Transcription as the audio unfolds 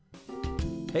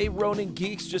Hey, Ronin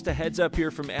Geeks, just a heads up here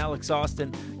from Alex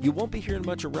Austin. You won't be hearing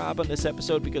much of Rob on this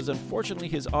episode because unfortunately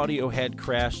his audio had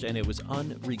crashed and it was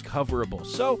unrecoverable.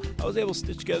 So I was able to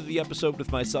stitch together the episode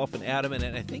with myself and Adam,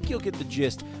 and I think you'll get the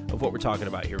gist of what we're talking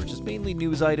about here, which is mainly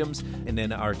news items and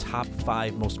then our top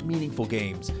 5 most meaningful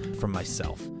games from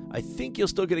myself. I think you'll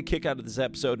still get a kick out of this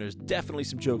episode, and there's definitely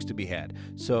some jokes to be had.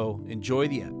 So enjoy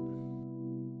the end.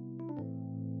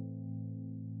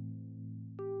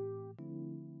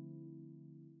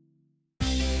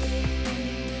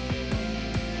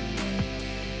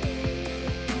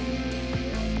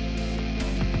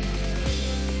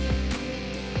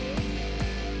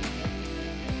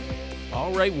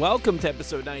 All right, welcome to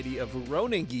episode 90 of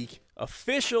Ronin Geek,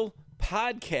 official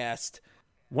podcast,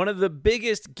 one of the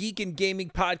biggest geek and gaming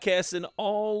podcasts in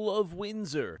all of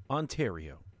Windsor,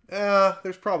 Ontario.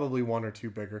 There's probably one or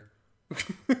two bigger.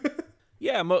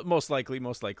 Yeah, most likely.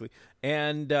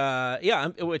 And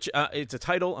it's a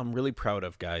title I'm really proud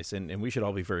of, guys, and we should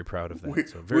all be very proud of that.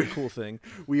 So very cool thing.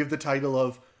 We have the title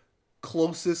of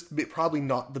closest, probably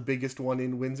not the biggest one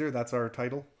in Windsor. That's our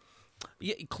title.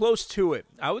 Yeah, close to it.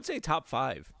 I would say top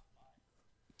 5.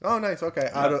 Oh, nice.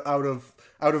 Okay, yeah. out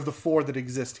of the 4 that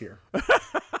exist here.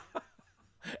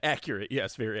 Accurate,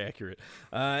 yes, very accurate.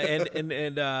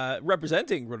 And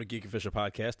representing Ronin Geek Official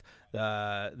Podcast,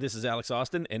 this is Alex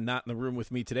Austin, and not in the room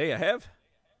with me today, I have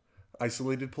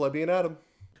Isolated Plebeian Adam.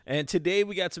 And today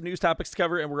we got some news topics to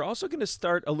cover, and we're also going to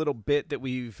start a little bit that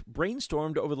we've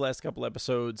brainstormed over the last couple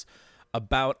episodes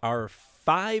about our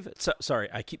sorry,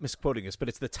 I keep misquoting this, but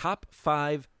it's the top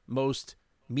 5 most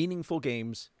meaningful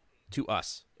games to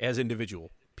us as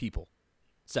individual people,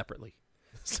 separately.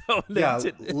 So yeah,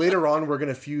 later on we're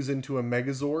going to fuse into a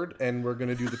Megazord, and we're going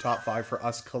to do the top 5 for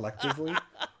us collectively.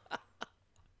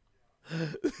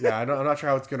 Yeah, I'm not sure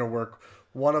how it's going to work.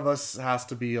 One of us has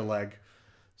to be a leg.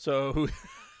 So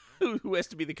who has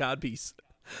to be the codpiece?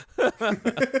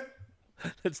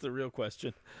 That's the real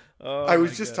question. Oh, I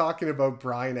was just talking about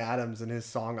Bryan Adams and his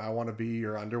song "I Want to Be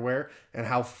Your Underwear" and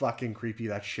how fucking creepy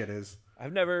that shit is.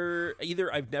 I've never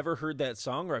heard that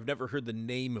song, or I've never heard the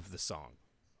name of the song.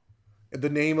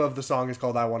 The name of the song is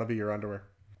called "I Want to Be Your Underwear."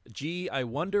 Gee, I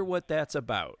wonder what that's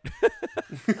about.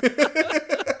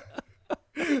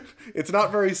 It's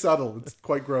not very subtle. It's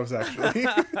quite gross, actually.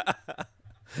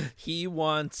 He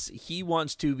wants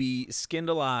to be skinned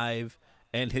alive,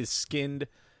 and his skinned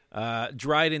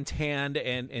dried and tanned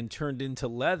and turned into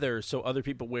leather so other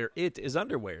people wear it as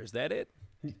underwear. Is that it?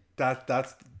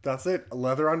 That's it.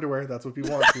 Leather underwear. That's what he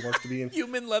wants. He wants to be in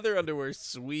human leather underwear.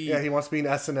 Sweet. Yeah, he wants to be in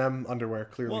S&M underwear,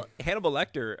 clearly. Well, Hannibal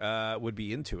Lecter would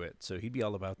be into it, so he'd be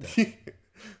all about that.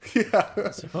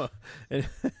 Yeah. So,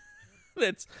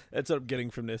 that's what I'm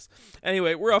getting from this.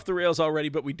 Anyway, we're off the rails already,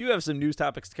 but we do have some news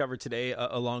topics to cover today,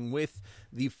 along with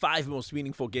the 5 most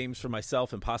meaningful games for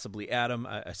myself and possibly Adam.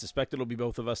 I suspect it'll be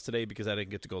both of us today because I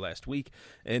didn't get to go last week.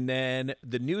 And then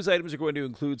the news items are going to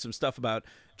include some stuff about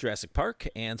Jurassic Park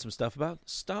and some stuff about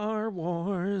Star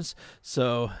Wars.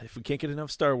 So if we can't get enough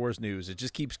Star Wars news, it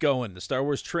just keeps going. The Star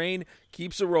Wars train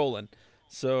keeps a-rolling.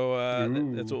 So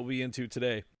that's what we'll be into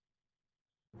today.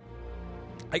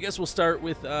 I guess we'll start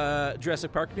with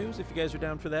Jurassic Park news, if you guys are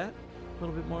down for that. A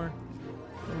little bit more.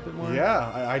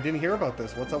 Yeah, I didn't hear about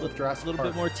this. What's up with Jurassic Park? A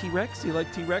little bit more T-Rex. You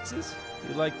like T-Rexes?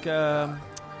 You like I'm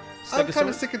kind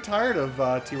of sick and tired of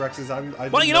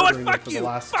T-Rexes. Well, you know what? Fuck you.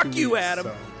 Fuck you, weeks, Adam.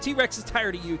 So. T-Rex is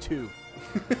tired of you, too.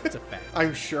 It's a fact.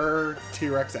 I'm sure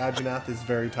T-Rex Agenath is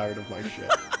very tired of my shit.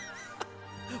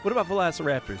 What about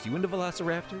Velociraptors? You into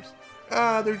Velociraptors?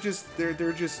 They're just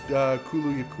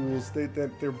Kulu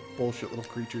Yakuls. They're bullshit little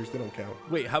creatures. They don't count.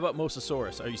 Wait, how about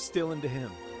Mosasaurus? Are you still into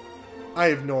him? I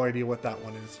have no idea what that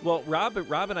one is. Well, Rob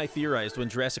and I theorized when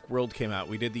Jurassic World came out.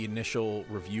 We did the initial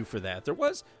review for that. There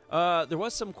was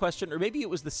some question, or maybe it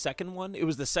was the second one. It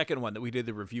was the second one that we did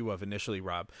the review of initially,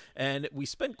 Rob. And we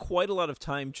spent quite a lot of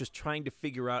time just trying to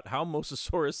figure out how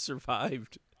Mosasaurus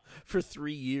survived for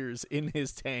 3 years in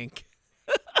his tank.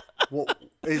 Well,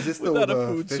 is this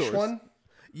the fish source one?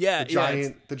 Yeah,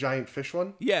 the giant fish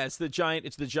one. Yeah, it's the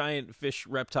giant fish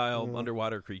reptile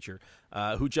underwater creature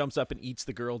who jumps up and eats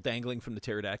the girl dangling from the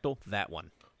pterodactyl. That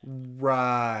one.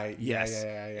 Right. Yes.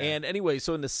 Yeah. And anyway,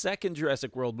 so in the second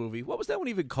Jurassic World movie, what was that one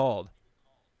even called?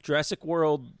 Jurassic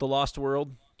World: The Lost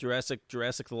World. Jurassic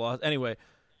the Lost. Anyway,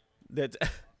 that.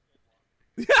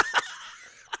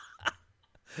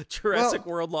 Jurassic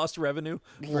World Lost Revenue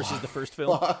versus the first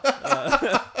film.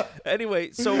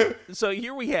 Anyway, so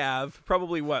here we have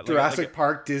probably what? Jurassic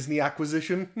Park Disney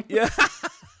acquisition? Yeah.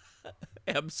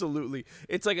 Absolutely.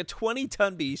 It's like a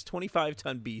 20-ton beast,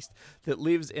 25-ton beast that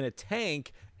lives in a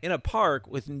tank in a park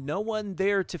with no one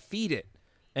there to feed it.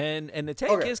 And the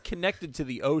tank is connected to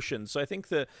the ocean, so I think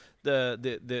the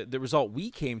result we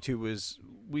came to was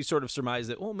we sort of surmised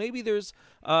that maybe there's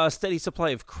a steady supply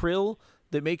of krill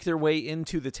that make their way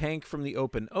into the tank from the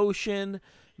open ocean.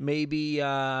 Maybe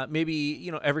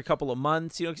every couple of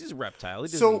months, 'cause he's a reptile. He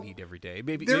doesn't eat every day.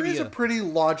 Maybe there is a pretty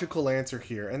logical answer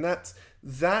here, and that's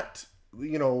that.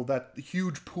 That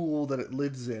huge pool that it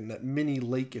lives in, that mini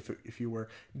lake, if you were,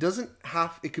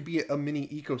 it could be a mini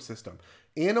ecosystem.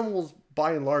 Animals,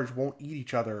 by and large, won't eat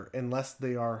each other unless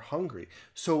they are hungry.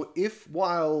 So if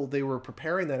while they were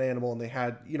preparing that animal and they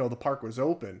had, the park was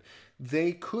open,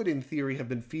 they could, in theory, have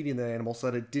been feeding that animal so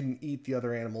that it didn't eat the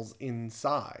other animals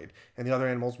inside. And the other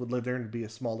animals would live there and be a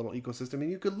small little ecosystem.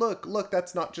 And you could look,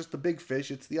 that's not just the big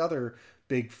fish, it's the other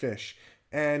big fish.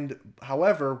 And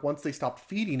however, once they stopped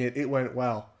feeding it, it went,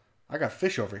 well, I got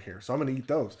fish over here, so I'm going to eat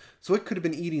those. So it could have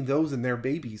been eating those and their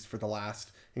babies for the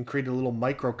last, and created a little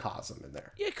microcosm in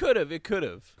there. Yeah, it could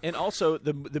have. And also,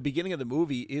 the beginning of the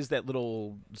movie is that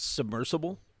little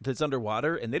submersible that's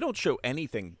underwater, and they don't show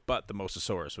anything but the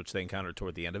Mosasaurus, which they encounter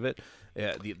toward the end of it,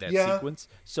 sequence.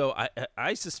 So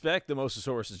I suspect the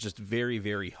Mosasaurus is just very,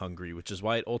 very hungry, which is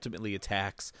why it ultimately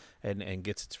attacks and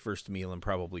gets its first meal in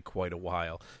probably quite a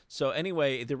while. So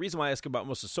anyway, the reason why I ask about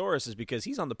Mosasaurus is because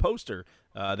he's on the poster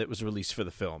that was released for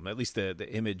the film, at least the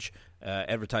image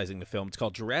advertising the film. It's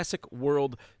called Jurassic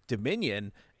World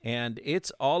Dominion, and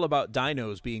it's all about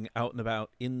dinos being out and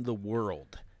about in the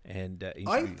world. And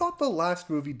I thought the last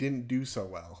movie didn't do so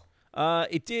well.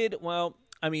 It did. Well,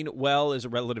 I mean, well is a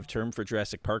relative term for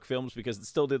Jurassic Park films because it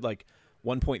still did like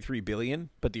 1.3 billion,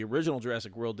 but the original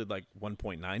Jurassic World did like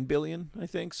 1.9 billion, I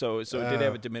think. So it did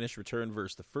have a diminished return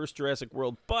versus the first Jurassic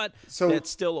World, but that's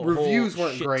still a reviews whole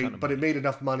weren't great, but it made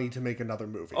enough money to make another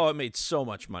movie. Oh, it made so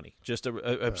much money, just an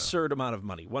absurd amount of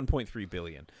money, 1.3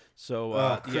 billion.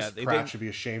 So Chris Pratt should be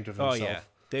ashamed of himself. Oh yeah.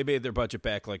 They made their budget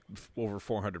back like over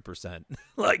 400%.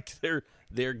 Like they're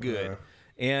good. Yeah.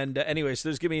 And anyway, so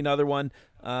there's gonna be another one.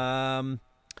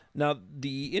 Now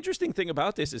the interesting thing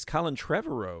about this is Colin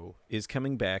Trevorrow is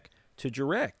coming back to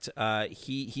direct.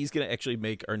 He's gonna actually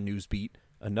make our news beat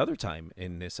another time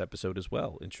in this episode as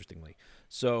well, interestingly.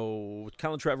 So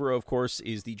Colin Trevorrow, of course,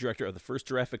 is the director of the first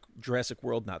Jurassic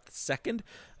World, not the second.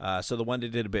 So the one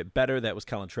that did a bit better, that was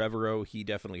Colin Trevorrow. He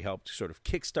definitely helped sort of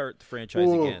kickstart the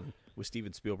franchise again with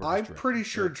Steven Spielberg. I'm pretty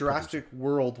sure Jurassic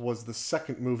World was the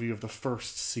second movie of the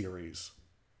first series.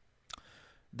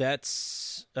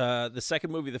 That's the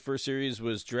second movie of the first series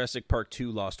was Jurassic Park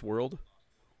 2 Lost World.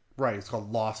 Right, it's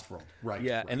called Lost World. Right.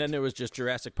 Yeah, right. And then there was just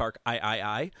Jurassic Park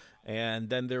I. And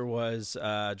then there was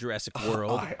Jurassic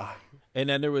World. And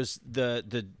then there was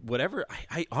the whatever.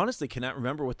 I honestly cannot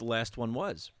remember what the last one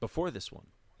was before this one.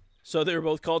 So they were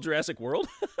both called Jurassic World?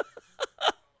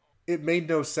 It made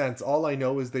no sense. All I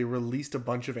know is they released a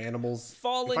bunch of animals.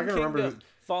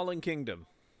 Fallen Kingdom.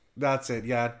 That's it.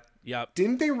 Yeah. Yep.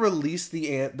 Didn't they release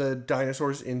the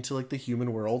dinosaurs into like the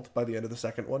human world by the end of the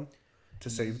second one to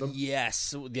save them?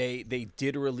 Yes, they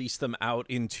did release them out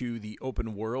into the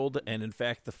open world, and in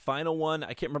fact, the final one,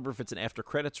 I can't remember if it's an after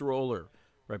credits roll or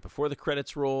right before the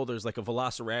credits roll. There's like a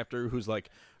velociraptor who's like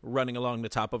running along the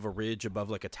top of a ridge above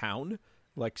like a town,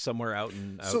 like somewhere out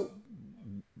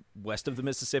west of the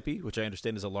Mississippi, which I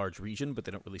understand is a large region, but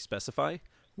they don't really specify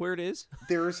where it is.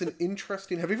 There's an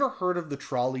interesting... Have you ever heard of the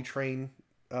trolley train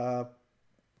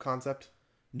concept?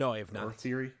 No, I have not. Or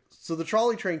theory? So the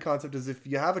trolley train concept is if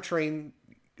you have a train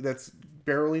that's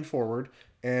barreling forward,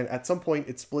 and at some point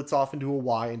it splits off into a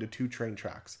Y into two train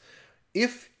tracks.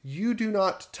 If you do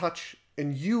not touch,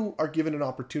 and you are given an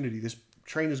opportunity, this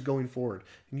train is going forward,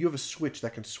 and you have a switch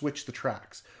that can switch the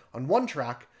tracks. On one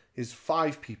track is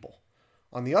 5 people.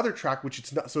 On the other track, which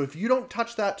it's not, so if you don't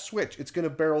touch that switch, it's going to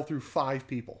barrel through 5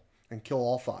 people and kill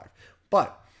all 5.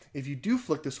 But if you do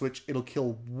flick the switch, it'll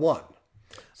kill 1.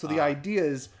 So the idea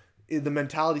is in the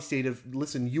mentality state of,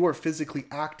 listen, you are physically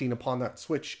acting upon that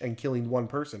switch and killing 1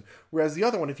 person. Whereas the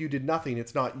other one, if you did nothing,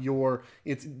 it's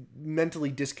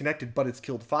mentally disconnected, but it's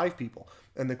killed 5 people.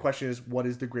 And the question is, what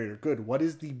is the greater good? What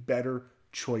is the better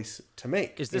choice to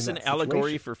make? Is this an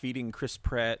allegory for feeding Chris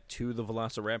Pratt to the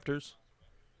Velociraptors?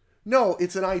 No,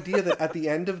 it's an idea that at the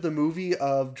end of the movie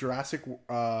of Jurassic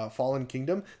Fallen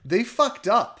Kingdom, they fucked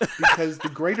up because the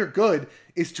greater good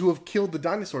is to have killed the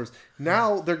dinosaurs.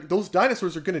 Now, those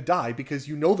dinosaurs are going to die because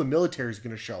the military is going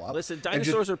to show up. Listen,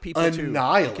 dinosaurs are people too.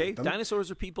 Okay, them.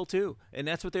 Dinosaurs are people too, and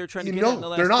that's what they were trying to get at in the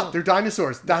last they're not. film. They're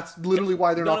dinosaurs. That's literally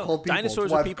why they're not called people.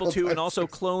 Dinosaurs are people too, and also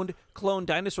cloned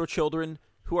dinosaur children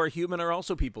who are human are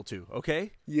also people too.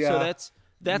 Okay, yeah. So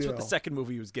that's what the second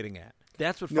movie was getting at.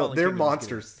 That's what No, Fallen they're Kingdom is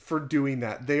monsters for doing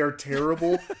that. They are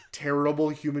terrible, terrible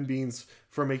human beings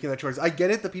for making that choice. I get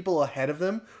it. The people ahead of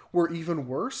them were even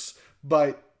worse,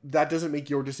 but that doesn't make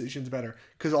your decisions better.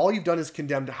 Because all you've done is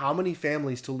condemned how many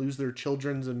families to lose their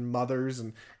children and mothers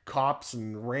and cops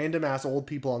and random ass old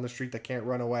people on the street that can't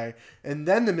run away. And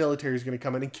then the military is going to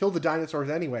come in and kill the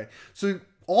dinosaurs anyway. So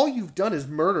all you've done is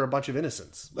murder a bunch of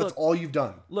innocents. That's all you've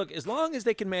done. Look, as long as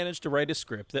they can manage to write a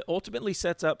script that ultimately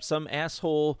sets up some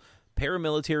asshole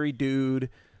paramilitary dude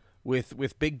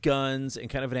with big guns and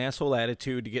kind of an asshole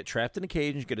attitude to get trapped in a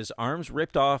cage and get his arms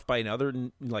ripped off by another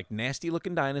like nasty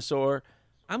looking dinosaur,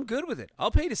 I'm good with it.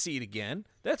 I'll pay to see it again.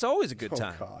 That's always a good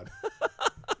time. God.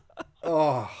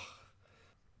 Oh.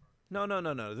 No.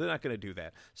 They're not going to do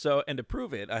that. So, and to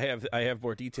prove it, I have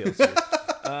more details here.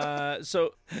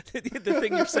 So the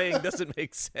thing you're saying doesn't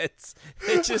make sense.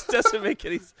 It just doesn't make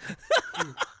any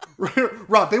sense.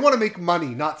 Rob, they want to make money,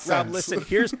 not sense. Rob, listen,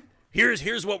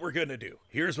 here's what we're gonna do.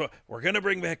 Here's what we're gonna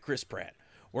bring back: Chris Pratt.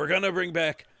 We're gonna bring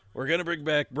back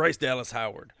Bryce Dallas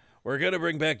Howard. We're gonna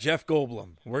bring back Jeff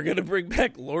Goldblum. We're gonna bring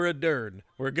back Laura Dern.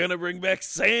 We're gonna bring back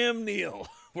Sam Neill.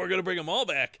 We're gonna bring them all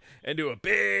back and do a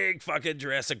big fucking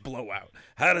Jurassic blowout.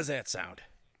 How does that sound?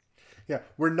 Yeah,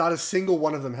 where not a single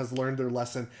one of them has learned their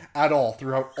lesson at all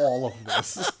throughout all of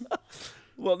this.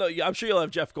 Well, no, I'm sure you'll have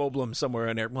Jeff Goldblum somewhere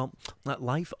in there. Well,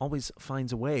 life always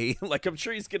finds a way. Like I'm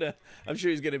sure he's gonna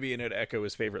be in it to echo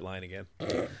his favorite line again.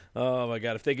 Oh my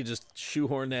God, if they could just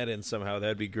shoehorn that in somehow,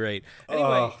 that'd be great.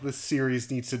 Anyway, this series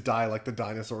needs to die like the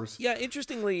dinosaurs. Yeah,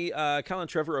 interestingly, Colin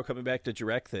Trevorrow coming back to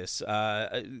direct this.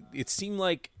 It seemed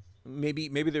like maybe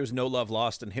there was no love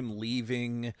lost in him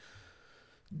leaving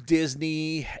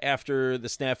Disney after the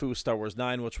snafu with Star Wars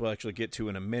 9, which we'll actually get to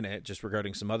in a minute, just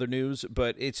regarding some other news.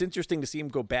 But it's interesting to see him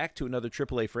go back to another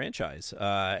AAA franchise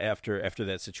after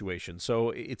that situation. So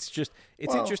it's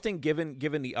interesting given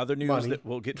the other news that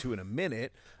we'll get to in a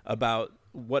minute about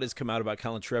what has come out about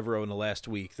Colin Trevorrow in the last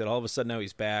week, that all of a sudden now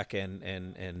he's back and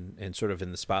sort of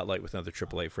in the spotlight with another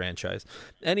AAA franchise.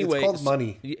 Anyway, it's called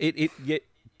money. It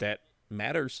that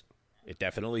matters. It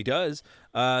definitely does.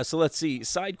 So let's see.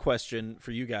 Side question for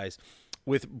you guys.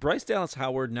 With Bryce Dallas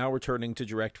Howard now returning to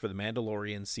direct for The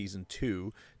Mandalorian Season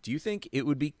 2, do you think it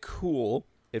would be cool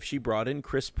if she brought in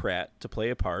Chris Pratt to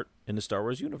play a part in the Star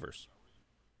Wars universe?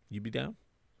 You'd be down?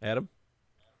 Adam?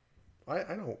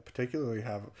 I don't particularly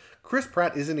have... Chris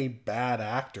Pratt isn't a bad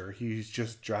actor. He's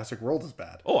just Jurassic World is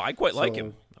bad. Oh, I quite like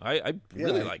him. I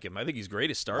really like him. I think he's great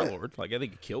as Star-Lord. Like, I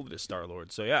think he killed it as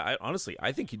Star-Lord. So, yeah, honestly,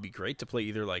 I think he'd be great to play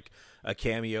either, like, a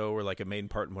cameo or, like, a main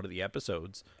part in one of the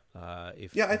episodes. I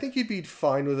think he'd be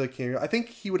fine with a cameo. I think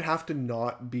he would have to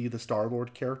not be the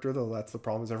Star-Lord character, though. That's the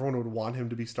problem, is everyone would want him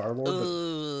to be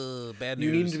Star-Lord. Bad news.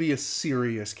 You need him to be a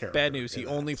serious character. Bad news. He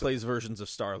only plays versions of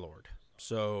Star-Lord.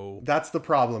 So that's the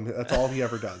problem. That's all he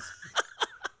ever does.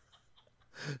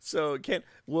 So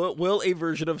will a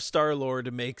version of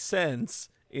Star-Lord make sense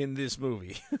in this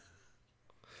movie?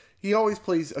 He always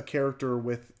plays a character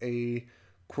with a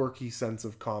quirky sense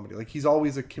of comedy. Like, he's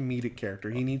always a comedic character.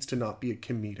 He needs to not be a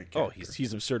comedic character. Oh,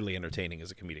 he's absurdly entertaining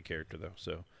as a comedic character, though.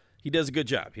 So he does a good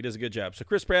job. So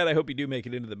Chris Pratt, I hope you do make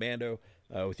it into the Mando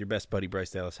with your best buddy, Bryce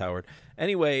Dallas Howard.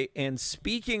 Anyway, and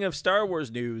speaking of Star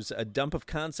Wars news, a dump of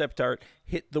concept art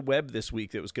hit the web this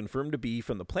week that was confirmed to be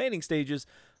from the planning stages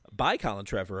by Colin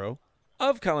Trevorrow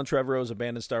of Colin Trevorrow's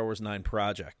abandoned Star Wars 9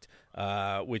 project,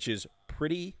 which is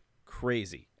pretty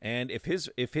crazy. And if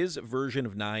his version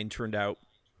of 9 turned out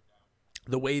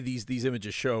the way these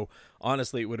images show,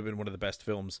 honestly, it would have been one of the best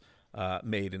films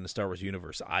made in the Star Wars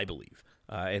universe, I believe.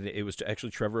 And it was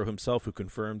actually Trevorrow himself who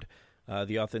confirmed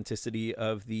the authenticity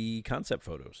of the concept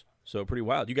photos. So pretty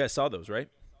wild. You guys saw those, right?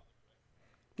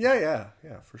 Yeah,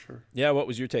 for sure. Yeah, what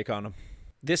was your take on them?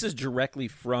 This is directly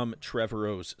from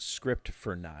Trevorrow's script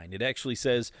for 9. It actually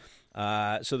says,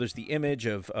 so there's the image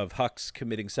of Hux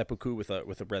committing seppuku with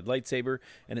a red lightsaber,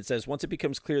 and it says, once it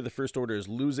becomes clear the First Order is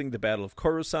losing the Battle of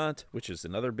Coruscant, which is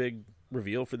another big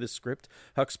reveal for this script,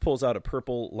 Hux pulls out a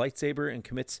purple lightsaber and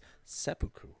commits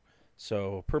seppuku.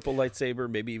 So purple lightsaber,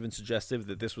 maybe even suggestive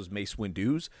that this was Mace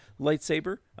Windu's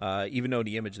lightsaber, even though in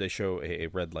the image they show a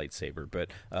red lightsaber.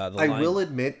 But will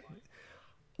admit,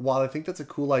 while I think that's a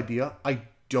cool idea, I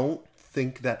don't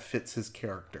think that fits his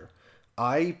character.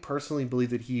 I personally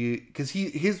believe that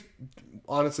his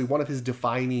honestly, one of his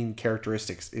defining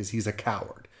characteristics is he's a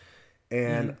coward.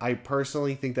 And I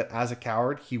personally think that as a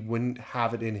coward, he wouldn't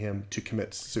have it in him to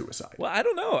commit suicide. Well, I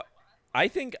don't know. I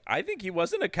think he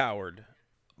wasn't a coward.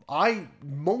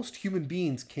 Most human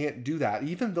beings can't do that,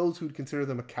 even those who'd consider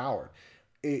them a coward.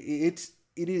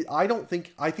 it is. I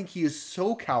think he is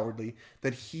so cowardly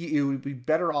that it would be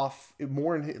better off,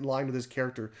 more in line with his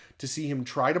character, to see him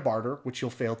try to barter, which he'll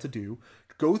fail to do,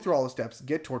 go through all the steps,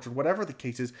 get tortured, whatever the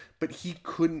case is, but he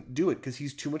couldn't do it because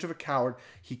he's too much of a coward.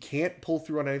 He can't pull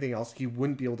through on anything else. He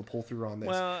wouldn't be able to pull through on this.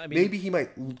 Well, I mean, maybe he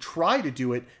might try to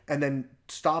do it and then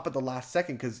stop at the last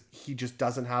second because he just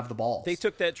doesn't have the balls. They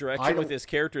took that direction with his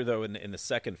character, though, in the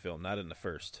second film, not in the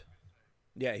first.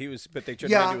 Yeah, he was, but they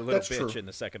turned him into a little bitch in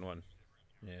the second one.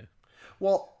 Yeah.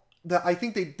 Well, I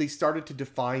think they started to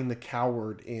define the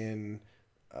coward in.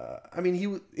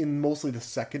 He in mostly the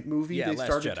second movie they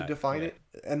started to define it,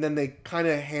 and then they kind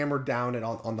of hammered down it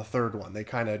on the third one. They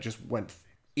kind of just went.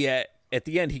 Yeah, at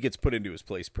the end he gets put into his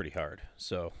place pretty hard.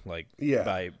 So by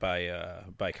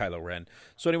Kylo Ren.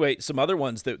 So anyway, some other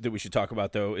ones that we should talk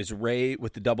about though is Rey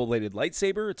with the double-bladed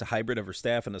lightsaber. It's a hybrid of her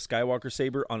staff and a Skywalker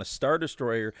saber on a Star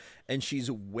Destroyer, and she's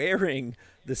wearing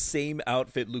the same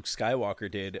outfit Luke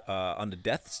Skywalker did on the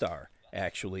Death Star.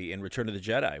 Actually, in Return of the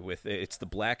Jedi, it's the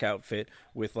black outfit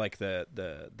with like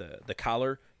the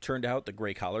collar turned out, the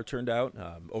gray collar turned out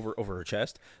over her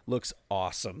chest. Looks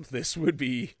awesome. This would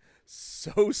be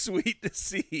so sweet to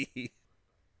see.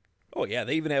 Oh yeah,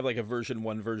 they even have like a version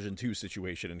 1, version 2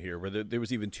 situation in here where there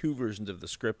was even 2 versions of the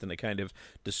script, and they kind of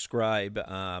describe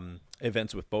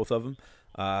events with both of them.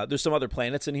 There's some other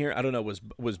planets in here. I don't know.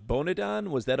 Was Bonadon?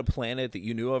 Was that a planet that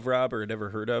you knew of, Rob, or had ever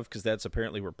heard of? Because that's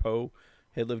apparently where Poe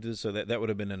had lived, so that would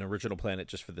have been an original planet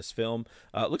just for this film.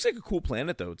 It looks like a cool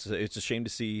planet, though. It's a shame to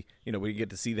see, we get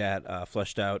to see that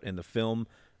fleshed out in the film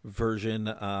version.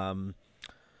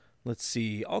 Let's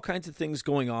see, all kinds of things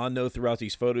going on, though, throughout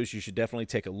these photos. You should definitely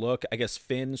take a look. I guess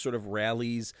Finn sort of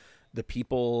rallies the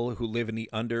people who live in the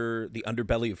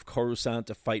underbelly of Coruscant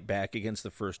to fight back against the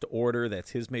First Order.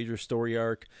 That's his major story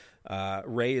arc.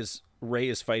 Rey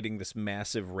is fighting this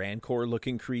massive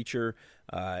Rancor-looking creature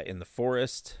in the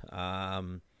forest.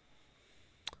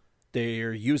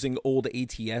 They're using old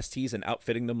AT-STs and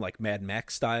outfitting them like Mad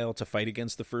Max style to fight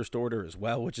against the First Order as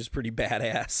well, which is pretty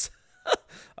badass.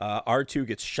 R2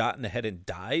 gets shot in the head and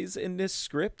dies in this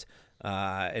script,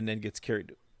 and then gets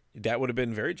carried. That would have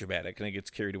been very dramatic, and it gets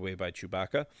carried away by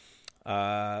Chewbacca.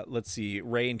 Let's see.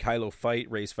 Rey and Kylo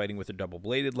fight. Rey's fighting with her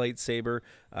double-bladed lightsaber,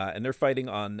 and they're fighting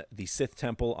on the Sith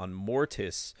Temple on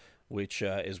Mortis, which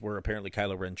is where apparently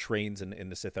Kylo Ren trains in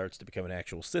the Sith arts to become an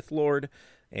actual Sith Lord.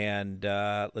 And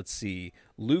let's see.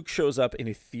 Luke shows up in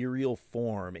ethereal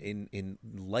form, in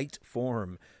light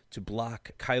form, to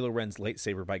block Kylo Ren's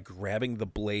lightsaber by grabbing the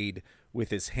blade with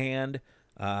his hand.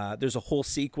 There's a whole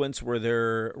sequence where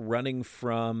they're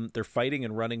fighting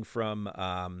and running from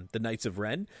the Knights of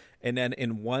Ren, and then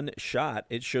in one shot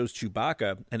it shows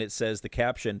Chewbacca, and it says the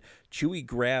caption, "Chewie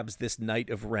grabs this Knight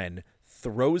of Ren,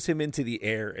 throws him into the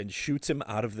air, and shoots him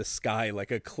out of the sky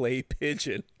like a clay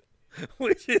pigeon,"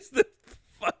 which is the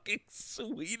fucking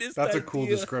sweetest That's idea. a cool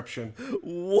description.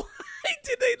 Why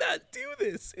did they not do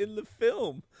this in the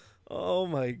film? Oh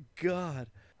my god.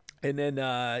 And then,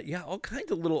 all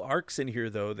kinds of little arcs in here,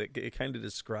 though, that it kind of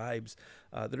describes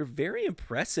that are very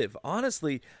impressive.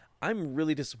 Honestly, I'm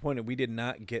really disappointed we did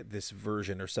not get this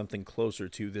version or something closer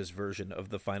to this version of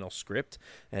the final script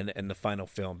and the final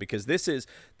film, because this is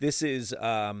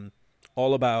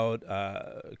all about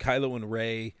Kylo and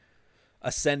Rey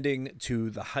ascending to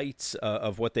the heights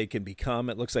of what they can become.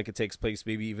 It looks like it takes place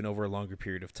maybe even over a longer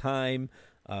period of time.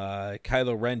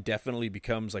 Kylo Ren definitely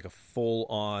becomes like a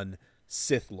full-on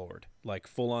Sith Lord, like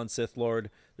full-on Sith Lord.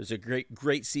 There's a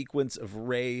great sequence of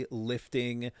Rey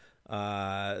lifting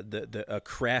a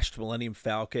crashed Millennium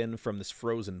Falcon from this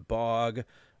frozen bog,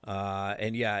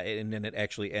 and then it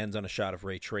actually ends on a shot of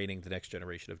Rey training the next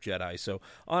generation of Jedi. So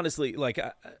honestly, like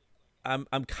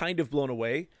I'm kind of blown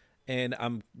away, and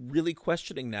I'm really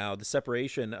questioning now the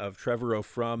separation of Trevorrow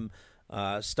from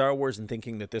Star Wars and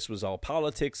thinking that this was all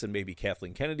politics and maybe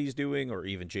Kathleen Kennedy's doing or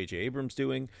even J.J. Abrams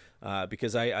doing,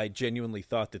 because I genuinely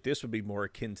thought that this would be more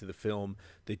akin to the film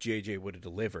that J.J. would have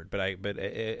delivered. But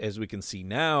as we can see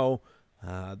now,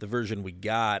 the version we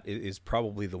got is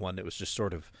probably the one that was just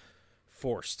sort of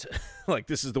forced. Like,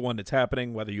 this is the one that's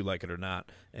happening, whether you like it or not.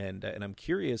 And I'm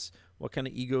curious what kind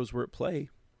of egos were at play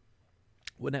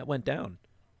when that went down.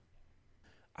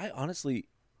 I honestly...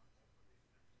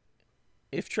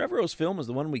 If Trevorrow's film is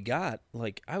the one we got,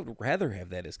 like, I would rather have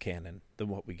that as canon than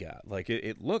what we got. Like,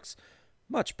 it looks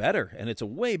much better, and it's a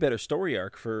way better story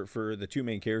arc for the two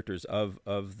main characters of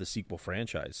the sequel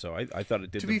franchise. So I thought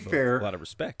it did, to be fair, a lot of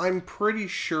respect. I'm pretty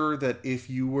sure that if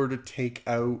you were to take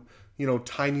out,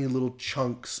 tiny little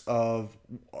chunks of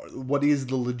what is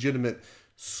the legitimate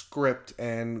script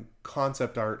and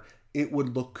concept art, it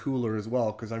would look cooler as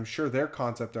well, because I'm sure their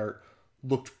concept art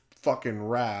looked fucking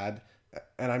rad.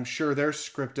 and I'm sure their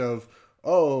script of I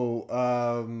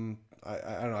don't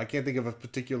know, I can't think of a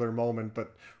particular moment,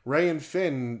 but Ray and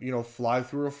Finn, fly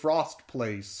through a frost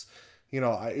place.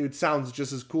 It sounds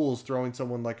just as cool as throwing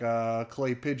someone like a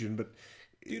clay pigeon, but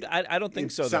dude, I don't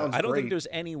think so. Though. I don't think there's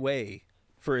any way.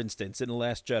 For instance, in The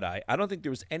Last Jedi, I don't think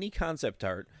there was any concept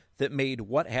art that made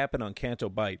what happened on Canto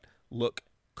Bight look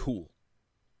cool.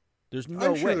 There's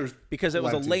no way, because it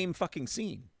was a lame fucking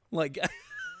scene. Like,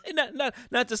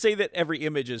 not to say that every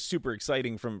image is super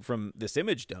exciting from this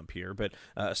image dump here, but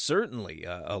certainly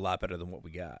a lot better than what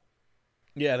we got.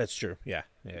 Yeah, that's true. Yeah,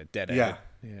 dead end.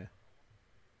 Yeah.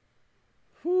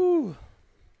 Whew.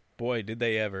 Boy, did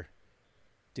they ever,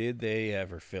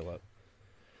 Philip.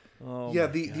 Oh yeah,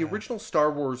 the original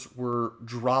Star Wars were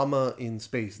drama in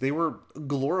space. They were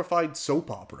glorified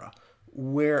soap opera.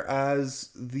 Whereas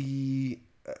at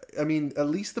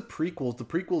least the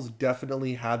prequels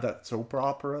definitely had that soap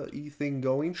opera-y thing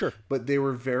going. Sure. But they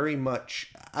were very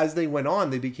much, as they went on,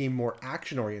 they became more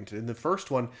action-oriented. In the first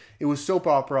one, it was soap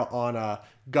opera on a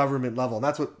government level. And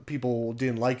that's what people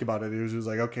didn't like about it. It was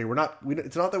like, okay,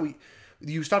 it's not that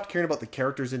you stopped caring about the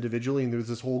characters individually, and there's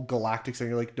this whole galactic thing.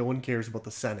 You're like, no one cares about the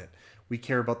Senate. We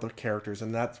care about the characters,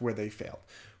 and that's where they failed.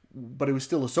 But it was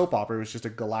still a soap opera. It was just a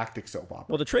galactic soap opera.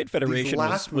 Well, the Trade Federation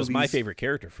was my favorite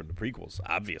character from the prequels,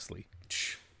 obviously.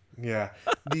 Yeah.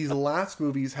 These last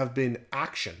movies have been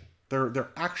action. They're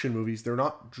action movies. They're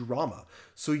not drama.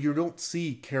 So you don't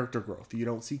see character growth. You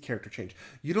don't see character change.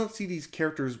 You don't see these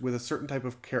characters with a certain type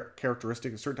of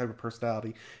characteristic, a certain type of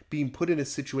personality, being put in a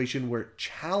situation where it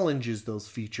challenges those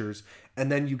features, and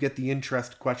then you get the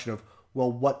interest question of, well,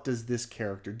 what does this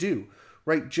character do?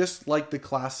 Right? Just like the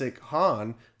classic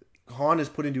Han is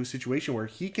put into a situation where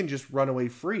he can just run away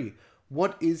free.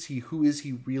 What is he? Who is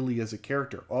he really as a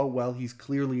character? Oh, well, he's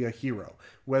clearly a hero,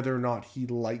 whether or not he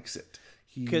likes it.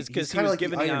 Because he was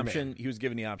given the option. He was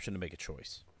given the option to make a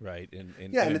choice, right? And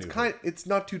it's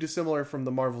not too dissimilar from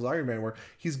the Marvel's Iron Man, where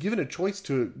he's given a choice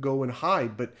to go and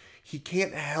hide, but he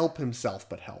can't help himself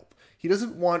but help. He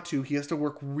doesn't want to. He has to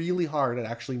work really hard at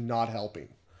actually not helping.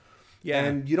 Yeah.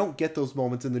 And you don't get those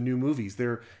moments in the new movies.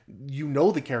 The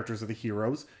characters are the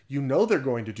heroes. They're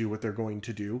going to do what they're going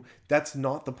to do. That's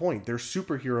not the point. They're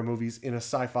superhero movies in a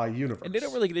sci-fi universe. And they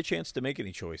don't really get a chance to make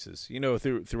any choices,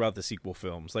 throughout the sequel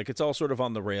films. Like, it's all sort of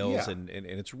on the rails, and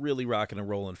it's really rocking and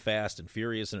rolling fast and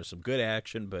furious, and there's some good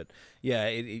action. But, yeah,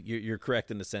 you're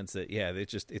correct in the sense that,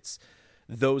 it's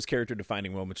those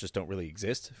character-defining moments just don't really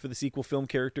exist for the sequel film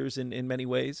characters in many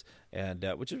ways, and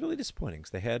which is really disappointing,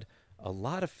 because they had a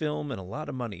lot of film and a lot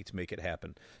of money to make it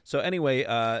happen. So anyway,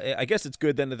 I guess it's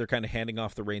good then that they're kind of handing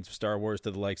off the reins of Star Wars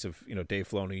to the likes of, Dave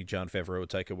Filoni, Jon Favreau,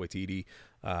 Taika Waititi,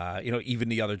 even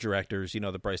the other directors,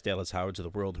 the Bryce Dallas Howards of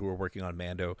the world who are working on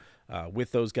Mando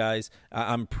with those guys.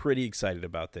 I'm pretty excited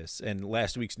about this. And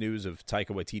last week's news of Taika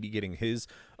Waititi getting his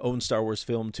own Star Wars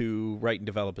film to write and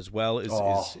develop as well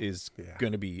is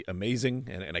going to be amazing.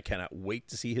 And I cannot wait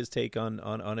to see his take on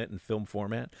it in film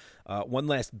format. One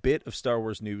last bit of Star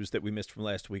Wars news that we missed from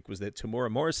last week was that Temuera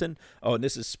Morrison, and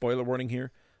this is spoiler warning here.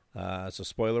 So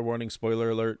spoiler warning,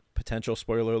 spoiler alert, potential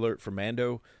spoiler alert for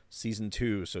Mando Season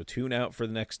 2. So tune out for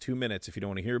the next 2 minutes if you don't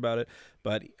want to hear about it.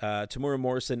 But Temuera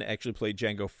Morrison actually played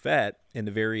Jango Fett in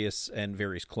the various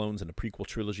clones in the prequel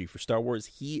trilogy for Star Wars.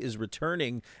 He is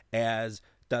returning as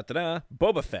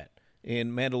Boba Fett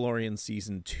in Mandalorian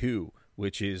Season 2,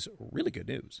 which is really good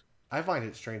news. I find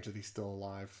it strange that he's still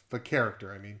alive. The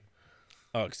character, I mean.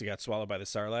 Oh, because he got swallowed by the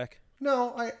Sarlacc?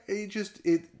 No,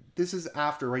 this is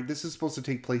after, right? This is supposed to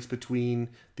take place between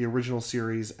the original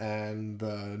series and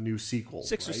the new sequel.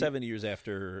 6 or 7 years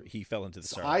after he fell into the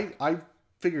Sarlacc. I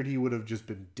figured he would have just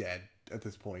been dead at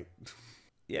this point.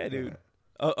 Yeah, dude.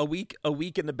 A week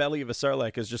in the belly of a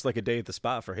Sarlacc is just like a day at the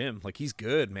spa for him. Like, he's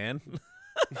good, man.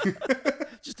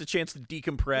 Just a chance to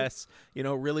decompress,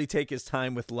 really take his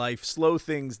time with life, slow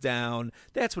things down.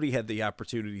 That's what he had the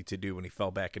opportunity to do when he fell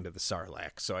back into the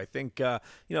Sarlacc. So I think,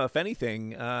 if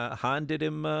anything, Han did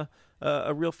him a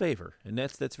real favor, and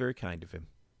that's very kind of him.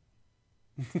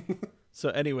 So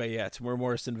anyway, Temuera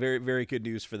Morrison, very, very good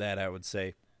news for that, I would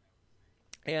say.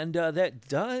 And that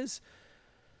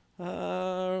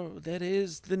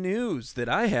is the news that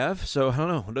I have. So I don't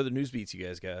know, what other news beats you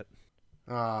guys got?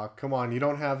 Come on, you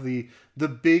don't have the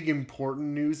big important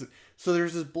news. So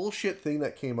there's this bullshit thing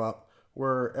that came up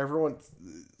where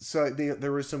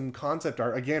there was some concept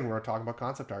art. Again, we're talking about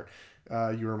concept art.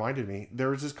 You reminded me. There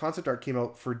was this concept art came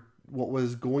out for what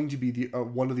was going to be the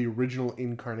one of the original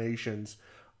incarnations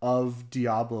of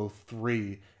Diablo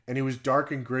 3, and it was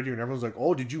dark and grittier, and everyone's like,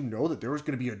 "Oh, did you know that there was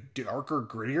going to be a darker,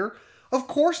 grittier?" Of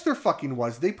course there fucking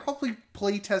was. They probably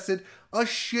play tested a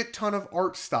shit ton of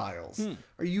art styles.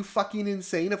 Are you fucking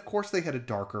insane? Of course they had a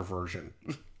darker version.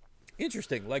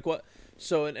 Interesting. Like what?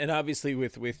 So, and obviously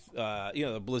with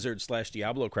the Blizzard /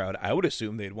 Diablo crowd, I would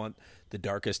assume they'd want the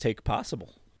darkest take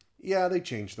possible. Yeah, they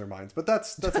changed their minds, but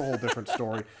that's a whole different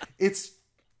story. It's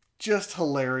just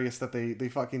hilarious that they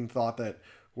fucking thought that,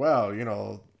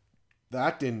 well,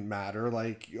 that didn't matter.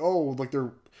 Like,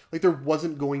 there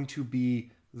wasn't going to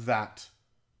be that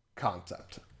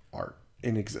concept art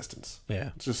in existence.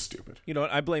 Yeah. It's just stupid. You know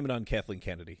what? I blame it on Kathleen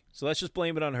Kennedy. So let's just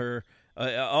blame it on her.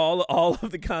 All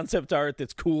of the concept art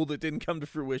that's cool that didn't come to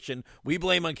fruition, we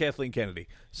blame on Kathleen Kennedy.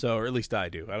 So, or at least I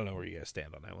do. I don't know where you guys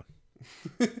stand on that one.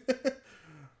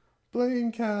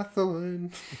 Blame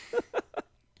Kathleen.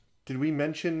 Did we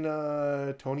mention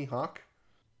Tony Hawk?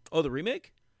 Oh, the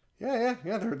remake? Yeah.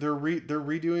 They're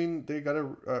redoing. They got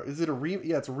a. Is it a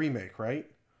Yeah, it's a remake, right?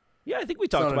 Yeah, I think we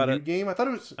talked about it. Game. I thought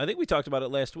it was. I think we talked about it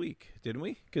last week, didn't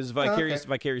we? Because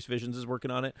Vicarious Visions is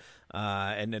working on it,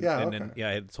 and then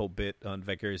I had this whole bit on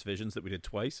Vicarious Visions that we did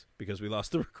twice because we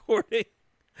lost the recording,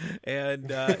 and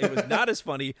it was not as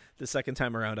funny the second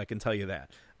time around. I can tell you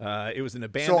that. It was an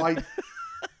abandoned.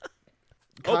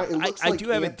 So I do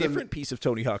have a different piece of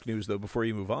Tony Hawk news though. Before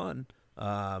you move on,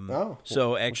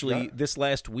 so actually, this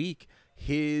last week,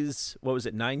 his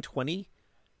 920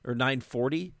 or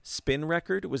 940 spin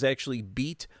record was actually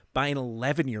beat by an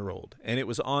 11-year-old, and it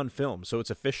was on film, so it's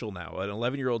official now. An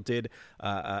 11-year-old did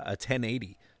a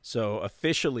 1080, so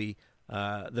officially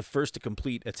the first to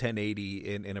complete a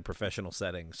 1080 in a professional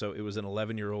setting. So it was an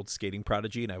 11-year-old skating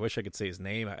prodigy, and I wish I could say his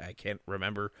name. I can't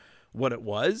remember what it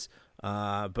was,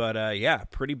 but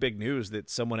pretty big news that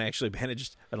someone actually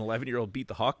managed, an 11-year-old beat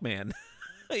the Hawkman.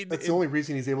 That's the only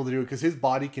reason he's able to do it, because his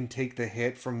body can take the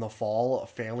hit from the fall,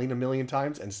 failing a million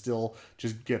times, and still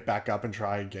just get back up and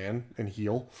try again and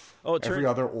heal. Every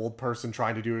other old person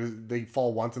trying to do it, they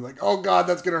fall once and like, oh god,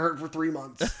 that's gonna hurt for 3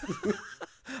 months.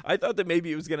 I thought that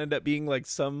maybe it was gonna end up being like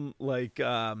some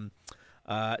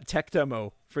tech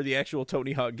demo for the actual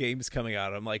Tony Hawk games coming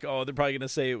out. I'm like, oh, they're probably gonna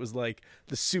say it was like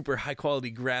the super high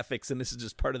quality graphics and this is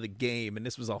just part of the game and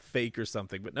this was all fake or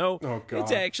something. But no,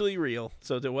 it's actually real.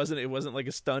 So it wasn't like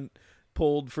a stunt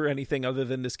pulled for anything other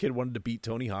than this kid wanted to beat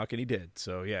Tony Hawk and he did.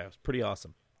 So yeah, it was pretty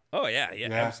awesome. Oh yeah,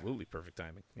 absolutely perfect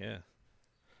timing. Yeah,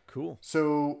 cool.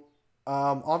 So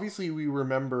obviously we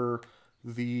remember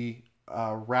the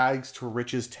rags to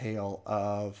riches tale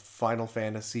of Final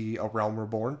Fantasy: A Realm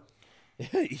Reborn.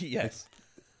 Yes.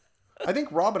 I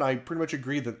think Rob and I pretty much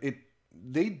agree that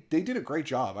they did a great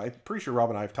job. I'm pretty sure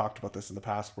Rob and I have talked about this in the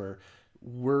past where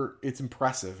it's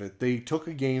impressive. They took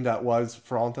a game that was,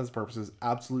 for all intents and purposes,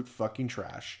 absolute fucking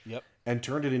trash. Yep. And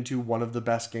turned it into one of the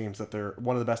best games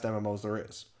one of the best MMOs there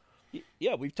is.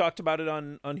 Yeah, we've talked about it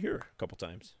on here a couple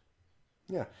times.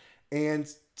 Yeah. And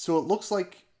so it looks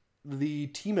like the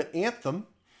team at Anthem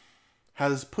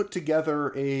has put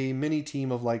together a mini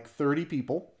team of like 30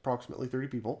 people, approximately 30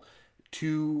 people,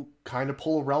 to kind of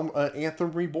pull a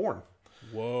Anthem Reborn.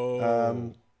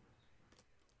 Whoa.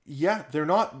 Yeah,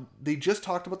 they just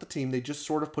talked about the team. They just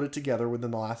sort of put it together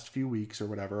within the last few weeks or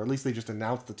whatever. Or at least they just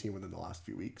announced the team within the last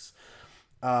few weeks.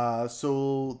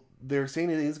 So they're saying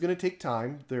it is going to take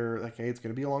time. They're like, hey, it's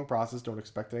going to be a long process. Don't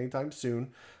expect it anytime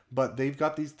soon. But they've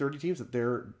got these 30 teams that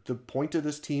the point of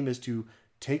this team is to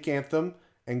take Anthem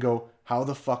and go, how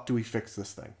the fuck do we fix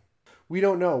this thing? We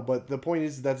don't know, but the point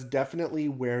is that's definitely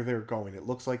where they're going. It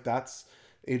looks like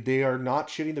they are not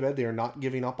shitting the bed. They are not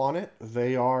giving up on it.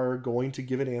 They are going to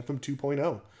give it Anthem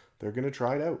 2.0. They're going to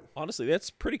try it out. Honestly, that's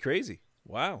pretty crazy.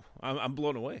 Wow. I'm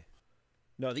blown away.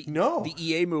 No, the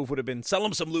EA move would have been sell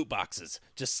them some loot boxes.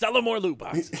 Just sell them more loot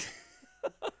boxes.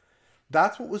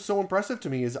 That's what was so impressive to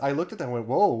me is I looked at that and went,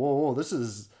 whoa,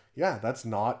 that's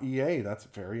not EA. That's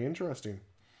very interesting.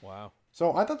 Wow.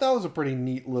 So I thought that was a pretty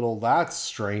neat that's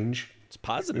strange. It's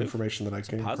positive information that I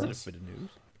came across. Positive bit of news.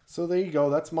 So there you go.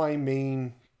 That's my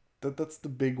main. That's the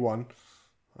big one.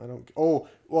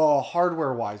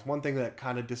 Hardware wise, one thing that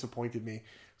kind of disappointed me.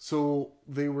 So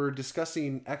they were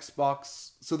discussing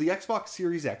Xbox. So the Xbox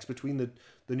Series X between the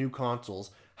new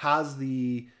consoles has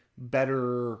the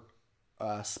better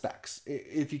specs.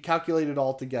 If you calculate it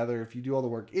all together, if you do all the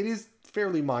work, it is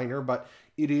fairly minor, but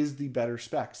it is the better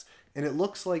specs. And it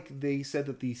looks like they said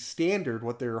that the standard,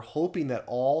 what they're hoping that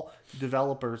all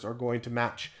developers are going to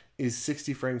match, is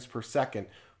 60 frames per second.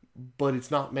 But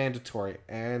it's not mandatory.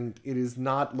 And it is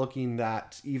not looking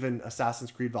that even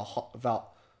Assassin's Creed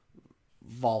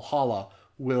Valhalla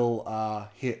will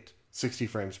hit 60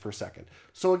 frames per second.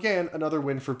 So again, another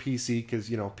win for PC because,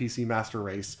 PC Master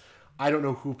Race. I don't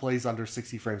know who plays under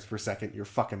 60 frames per second. You're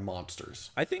fucking monsters.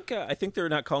 I think they're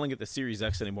not calling it the Series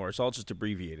X anymore. It's all just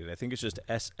abbreviated. I think it's just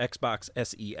Xbox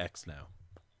SEX now.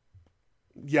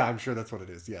 Yeah, I'm sure that's what it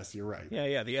is. Yes, you're right.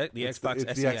 Yeah. The Xbox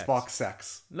it's SEX. the Xbox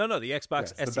Sex. No, the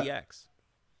Xbox SEX.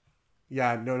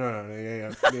 Yeah, no.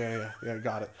 Yeah,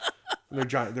 got it. And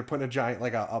they're putting a giant,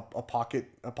 like a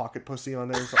pocket pussy on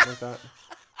there or something like that.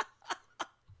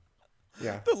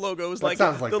 Yeah. The logo is like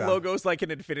logo's like an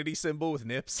infinity symbol with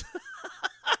nips.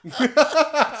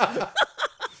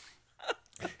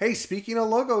 Hey, speaking of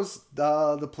logos,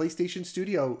 the PlayStation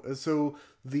Studio. So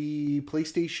the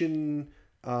PlayStation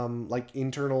like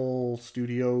internal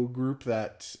studio group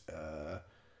that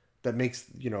makes,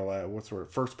 what's the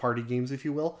word, first party games, if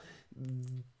you will.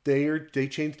 They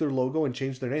changed their logo and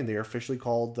changed their name. They are officially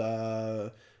called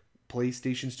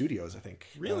PlayStation Studios, I think.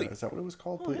 Really? Is that what it was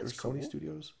called? Oh, or that's Sony cool.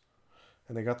 Studios?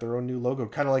 And they got their own new logo.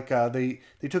 Kind of like they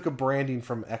took a branding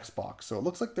from Xbox. So it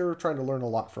looks like they're trying to learn a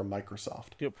lot from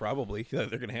Microsoft. Yeah, probably. They're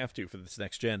going to have to for this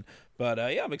next gen. But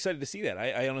yeah, I'm excited to see that.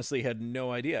 I honestly had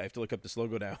no idea. I have to look up this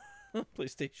logo now.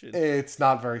 PlayStation. It's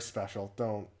not very special.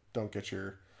 Don't get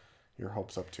your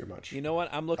hopes up too much. You know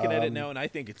what? I'm looking at it now, and I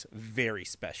think it's very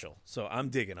special. So I'm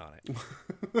digging on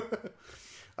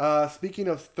it. Speaking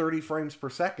of 30 frames per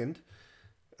second,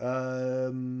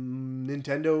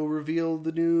 Nintendo revealed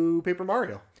the new Paper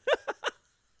Mario.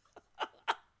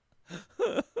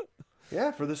 Yeah,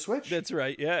 for the Switch. That's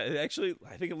right. Yeah, actually,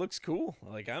 I think it looks cool.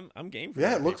 Like I'm game for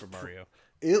it looks Paper Mario.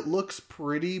 It looks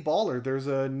pretty baller. There's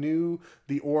the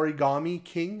Origami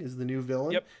King is the new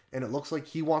villain. Yep. And it looks like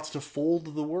he wants to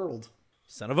fold the world.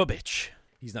 Son of a bitch.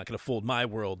 He's not going to fold my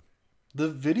world. The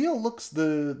video looks,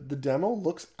 the demo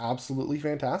looks absolutely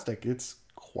fantastic. It's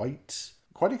quite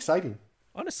exciting.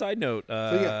 On a side note,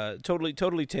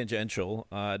 totally tangential.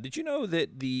 Did you know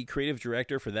that the creative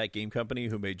director for that game company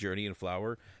who made Journey and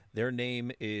Flower, their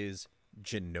name is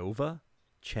Genova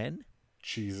Chen?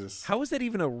 Jesus. How is that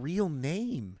even a real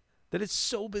name? That is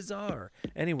so bizarre.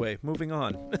 Anyway, moving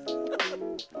on.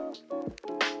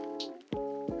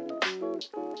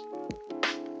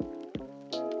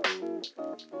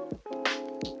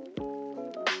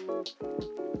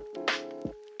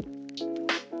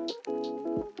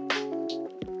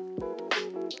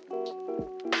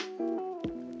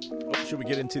 Should we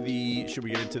get into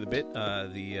the bit?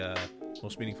 The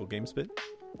most meaningful games bit?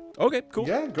 Okay, cool.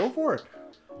 Yeah, go for it.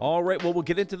 All right, well, we'll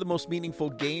get into the most meaningful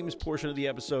games portion of the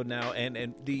episode now,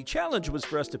 and the challenge was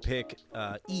for us to pick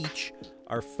each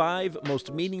our 5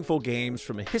 most meaningful games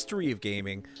from a history of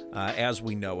gaming as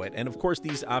we know it. And of course,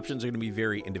 these options are going to be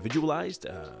very individualized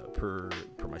per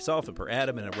myself and per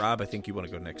Adam, and Rob, I think you want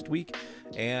to go next week.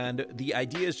 And the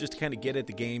idea is just to kind of get at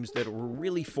the games that were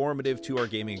really formative to our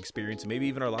gaming experience and maybe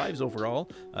even our lives overall,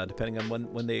 depending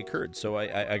on when they occurred. So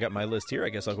I got my list here. I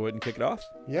guess I'll go ahead and kick it off.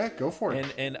 Yeah, go for it.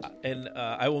 And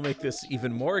I will make this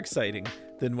even more exciting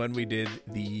than when we did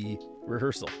the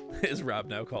rehearsal, as Rob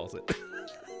now calls it.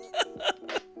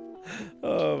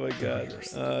 Oh my God,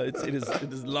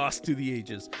 it is lost to the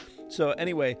ages. So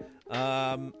anyway,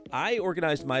 I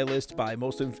organized my list by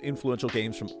most influential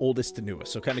games from oldest to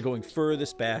newest. So kind of going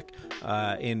furthest back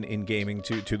in gaming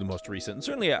to the most recent. And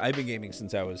certainly I've been gaming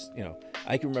since I was,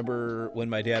 I can remember when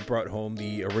my dad brought home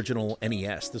the original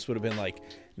NES. This would have been like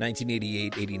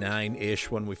 1988, 89-ish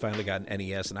when we finally got an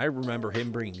NES. And I remember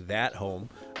him bringing that home.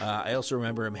 I also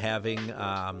remember him having...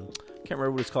 can't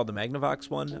remember what it's called, the Magnavox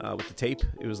one with the tape.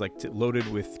 It was like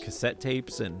loaded with cassette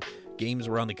tapes, and games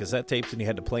were on the cassette tapes, and you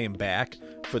had to play them back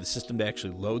for the system to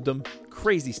actually load them.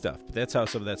 Crazy stuff, but that's how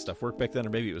some of that stuff worked back then, or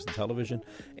maybe it was in television.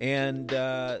 And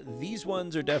these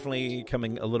ones are definitely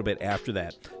coming a little bit after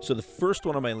that. So the first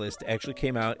one on my list actually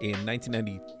came out in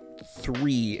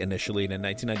 1993 initially, and in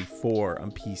 1994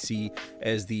 on PC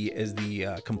as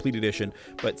the complete edition,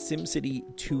 but SimCity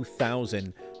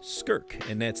 2000 Skirk,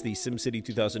 and that's the SimCity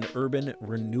 2000 Urban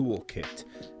Renewal Kit.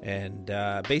 And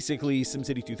basically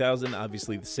SimCity 2000,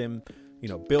 obviously the sim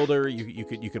builder, you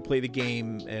could play the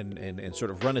game and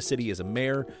sort of run a city as a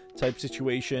mayor type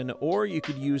situation, or you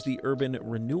could use the Urban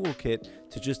Renewal Kit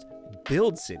to just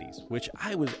build cities, which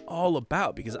I was all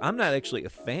about because I'm not actually a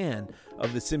fan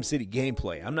of the SimCity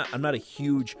gameplay. I'm not a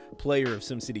huge player of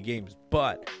SimCity games,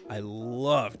 but I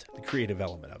loved the creative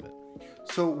element of it.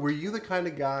 So were you the kind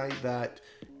of guy that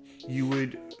you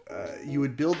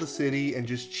would build the city and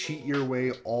just cheat your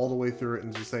way all the way through it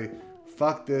and just say,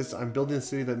 fuck this, I'm building a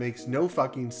city that makes no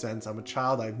fucking sense, I'm a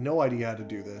child, I have no idea how to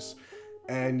do this,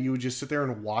 and you would just sit there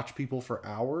and watch people for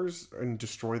hours and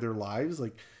destroy their lives?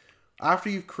 Like,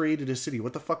 after you've created a city,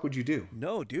 what the fuck would you do?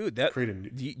 No, dude, there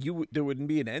wouldn't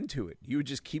be an end to it. You would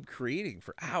just keep creating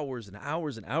for hours and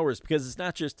hours and hours, because it's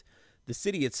not just the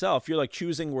city itself, you're like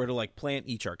choosing where to like plant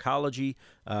each arcology,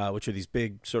 which are these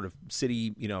big sort of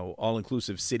city,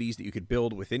 all-inclusive cities that you could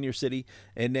build within your city.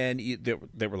 And then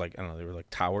they were like, I don't know, they were like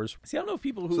towers. See, I don't know if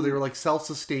people who... So they were like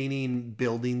self-sustaining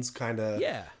buildings, kind of...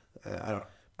 Yeah.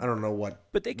 I don't know what...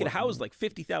 But they could house like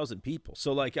 50,000 people.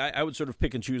 So like I would sort of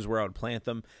pick and choose where I would plant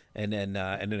them, and then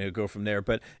it would go from there.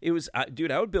 But it was,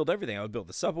 dude, I would build everything. I would build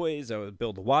the subways. I would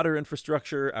build the water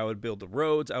infrastructure. I would build the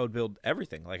roads. I would build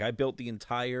everything. Like I built the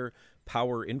entire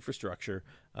power infrastructure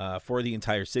for the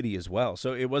entire city as well.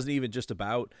 So it wasn't even just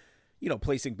about,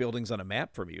 placing buildings on a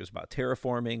map for me. It was about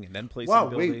terraforming and then placing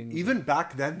buildings. Wait, even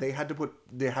back then they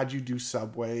had you do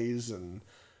subways and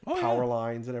power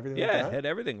lines and everything like that? Yeah, had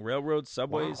everything. Railroads,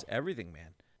 subways, everything, man.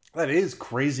 That is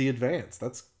crazy advanced.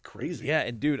 That's crazy. Yeah,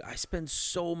 and dude, I spend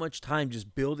so much time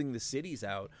just building the cities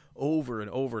out over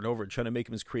and over and over, trying to make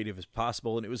them as creative as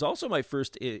possible. And it was also my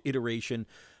first iteration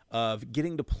of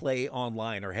getting to play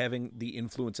online or having the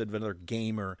influence of another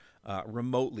gamer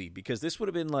remotely, because this would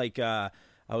have been like...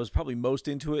 I was probably most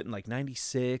into it in like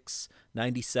 96,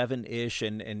 97-ish,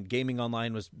 and gaming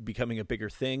online was becoming a bigger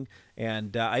thing.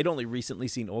 And I'd only recently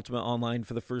seen Ultima Online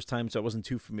for the first time, so I wasn't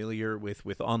too familiar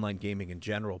with online gaming in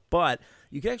general. But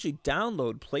you could actually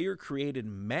download player-created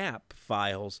map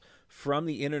files from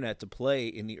the internet to play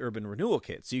in the Urban Renewal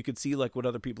Kit. So you could see like what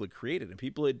other people had created. And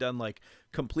people had done like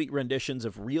complete renditions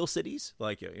of real cities,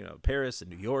 like Paris and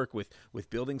New York, with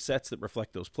building sets that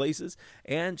reflect those places,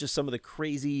 and just some of the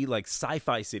crazy like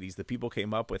sci-fi cities that people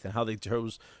came up with, and how they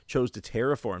chose to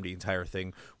terraform the entire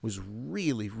thing was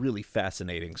really, really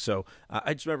fascinating. So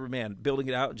I just remember, man, building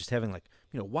it out and just having like,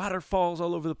 waterfalls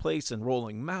all over the place and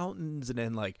rolling mountains, and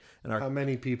then like... How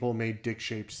many people made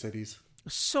dick-shaped cities?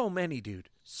 So many, dude.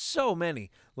 So many.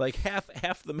 Like half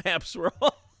the maps were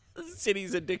all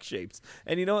cities and dick shapes.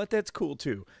 And you know what? That's cool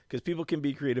too, because people can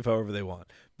be creative however they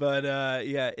want. But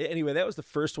yeah, anyway, that was the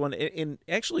first one. And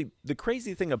actually, the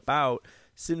crazy thing about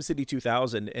SimCity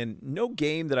 2000, and no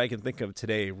game that I can think of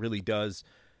today really does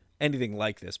anything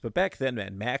like this. But back then,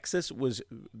 man, Maxis was,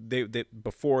 they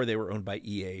before they were owned by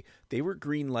EA, they were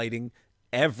green lighting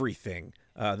everything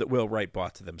that Will Wright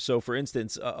bought to them. So, for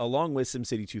instance, along with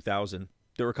SimCity 2000,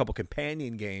 there were a couple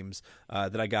companion games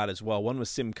that I got as well. One was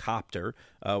SimCopter,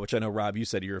 which I know, Rob, you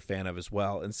said you're a fan of as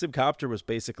well. And SimCopter was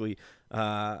basically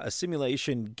a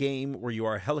simulation game where you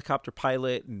are a helicopter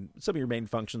pilot, and some of your main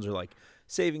functions are like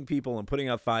saving people and putting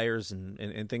out fires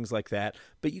and things like that.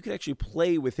 But you could actually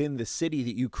play within the city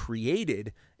that you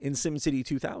created in SimCity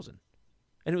 2000.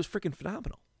 And it was freaking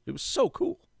phenomenal. It was so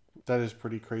cool. That is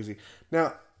pretty crazy.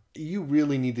 Now, you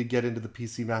really need to get into the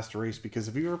PC Master Race, because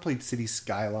have you ever played City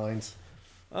Skylines?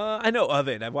 I know of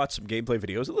it. I've watched some gameplay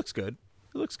videos. It looks good.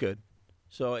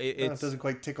 So it doesn't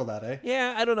quite tickle that, eh?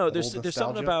 Yeah, I don't know. There's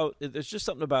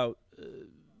something about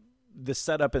the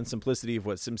setup and simplicity of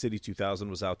what SimCity 2000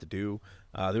 was out to do.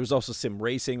 There was also Sim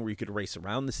Racing, where you could race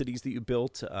around the cities that you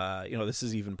built. This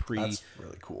is even pre. That's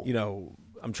really cool.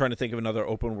 I'm trying to think of another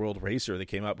open world racer that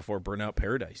came out before Burnout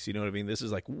Paradise. You know what I mean? This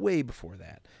is like way before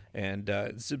that, and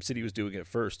SimCity was doing it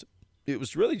first. It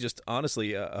was really just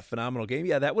honestly a phenomenal game.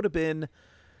 Yeah, that would have been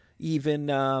even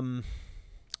it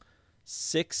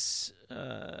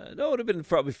would have been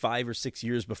probably 5 or 6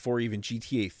 years before even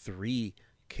GTA 3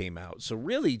 came out. So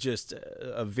really just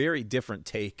a very different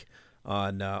take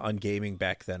on gaming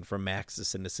back then, from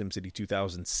Maxis and the SimCity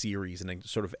 2000 series, and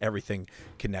sort of everything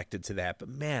connected to that. But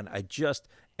man, I just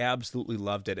absolutely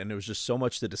loved it, and there was just so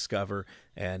much to discover,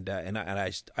 and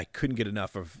I couldn't get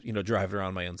enough of driving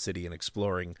around my own city and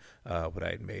exploring what I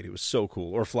had made. It was so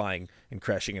cool. Or flying and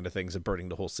crashing into things and burning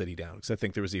the whole city down, because I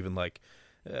think there was even like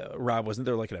Rob, wasn't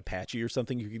there like an Apache or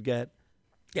something you could get?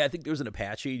 Yeah, I think there was an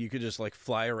Apache. You could just like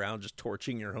fly around, just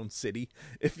torching your own city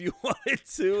if you wanted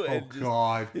to. Oh, and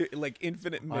God! Like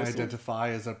infinite missiles. I identify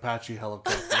as Apache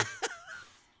helicopter.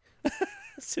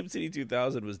 SimCity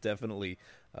 2000 was definitely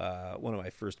one of my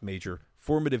first major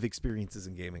formative experiences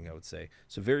in gaming, I would say.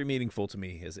 So very meaningful to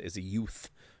me as a youth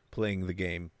playing the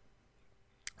game.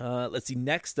 Let's see.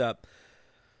 Next up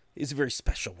is a very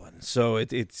special one. So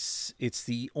it's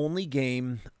the only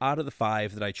game out of the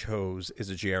 5 that I chose as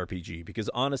a JRPG, because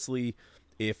honestly,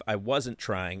 if I wasn't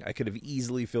trying, I could have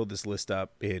easily filled this list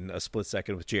up in a split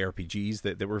second with JRPGs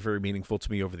that were very meaningful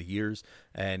to me over the years.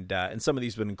 And some of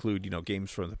these would include,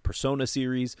 games from the Persona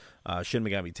series, Shin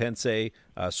Megami Tensei,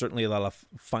 certainly a lot of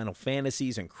Final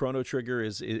Fantasies, and Chrono Trigger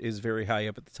is very high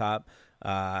up at the top.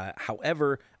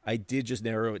 However, I did just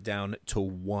narrow it down to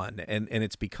one, and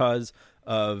it's because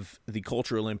of the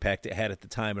cultural impact it had at the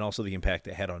time, and also the impact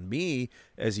it had on me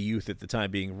as a youth at the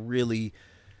time, being really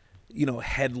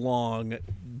headlong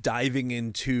diving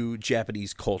into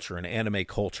Japanese culture and anime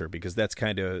culture, because that's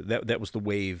kind of that was the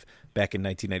wave back in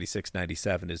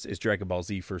 1996-97 as Dragon Ball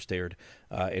Z first aired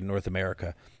in North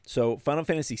America. So Final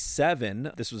Fantasy VII,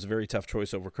 this was a very tough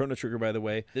choice over Chrono Trigger, by the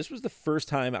way. This was the first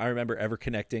time I remember ever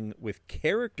connecting with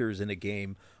characters in a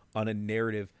game on a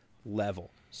narrative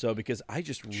level. So because I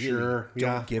just really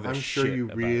don't give a shit. I'm sure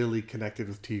you really connected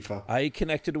with Tifa. I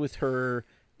connected with her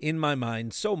in my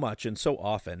mind so much and so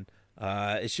often.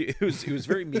 It was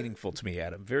very meaningful to me,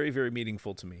 Adam. Very, very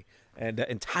meaningful to me,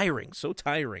 and tiring, so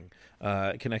tiring,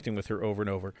 connecting with her over and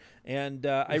over. And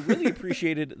I really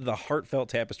appreciated the heartfelt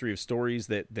tapestry of stories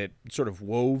that sort of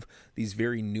wove these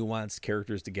very nuanced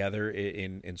characters together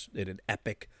in an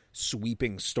epic,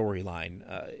 sweeping storyline.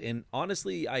 And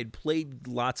honestly, I'd played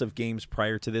lots of games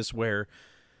prior to this where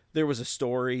there was a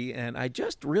story, and I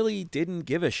just really didn't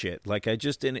give a shit. Like, I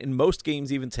just, in most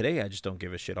games, even today, I just don't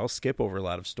give a shit. I'll skip over a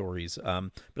lot of stories.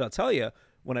 But I'll tell you,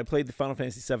 when I played the Final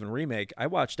Fantasy VII Remake, I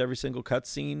watched every single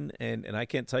cutscene, and I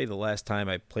can't tell you the last time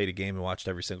I played a game and watched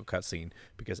every single cutscene,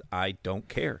 because I don't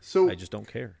care. So, I just don't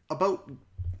care. About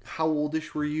how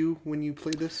oldish were you when you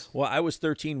played this? Well, I was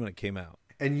 13 when it came out.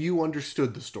 And you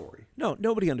understood the story? No,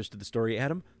 nobody understood the story,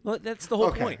 Adam. Well, that's the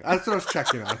whole point. That's what I was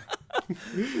checking on.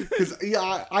 Because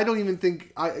I don't even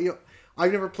think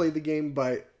I've never played the game,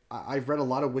 but I've read a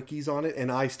lot of wikis on it,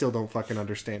 and I still don't fucking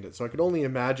understand it. So I could only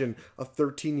imagine a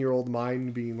 13-year-old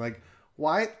mind being like,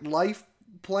 "Why life,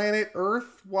 planet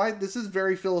Earth? Why this is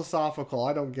very philosophical.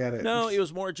 I don't get it." No, it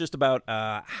was more just about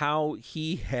how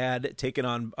he had taken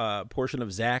on a portion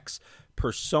of Zack's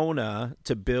persona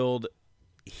to build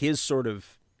his sort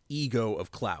of ego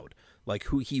of Cloud, like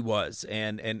who he was,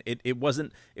 and it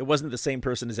wasn't the same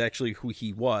person as actually who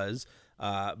he was,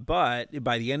 but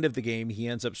by the end of the game he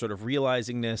ends up sort of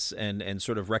realizing this and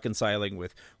sort of reconciling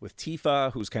with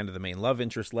Tifa, who's kind of the main love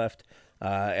interest left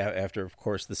after, of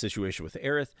course, the situation with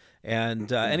Aerith.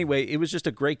 And anyway, it was just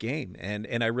a great game,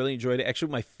 and I really enjoyed it.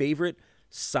 Actually, my favorite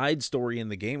side story in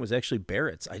the game was actually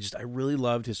Barrett's. I really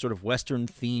loved his sort of Western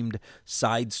themed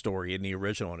side story in the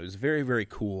original, and it was very, very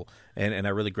cool, and I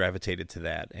really gravitated to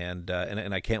that, and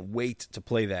I can't wait to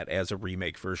play that as a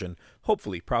remake version,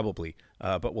 hopefully, probably,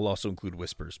 but we'll also include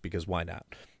Whispers, because why not?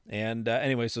 And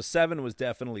anyway, so 7 was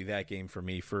definitely that game for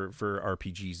me for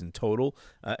RPGs in total,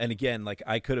 and again, like,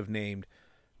 I could have named,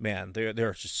 man, there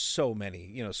are just so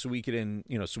many,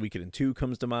 Suikoden 2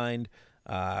 comes to mind,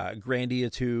 Grandia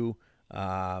 2,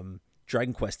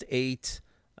 Dragon Quest 8.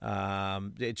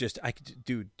 RPGs.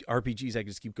 I could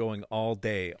just keep going all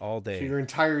day. So your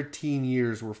entire teen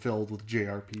years were filled with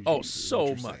JRPGs. Oh,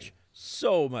 so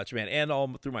much, man. And all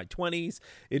through my 20s,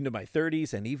 into my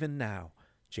 30s, and even now,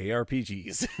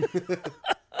 JRPGs.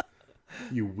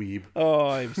 You weeb. Oh,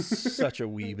 I'm such a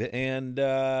weeb. And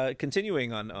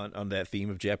continuing on that theme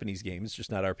of Japanese games, just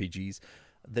not RPGs.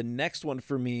 The next one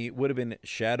for me would have been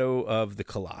Shadow of the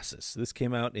Colossus. This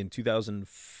came out in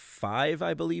 2005,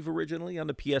 I believe, originally on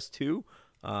the PS2.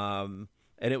 And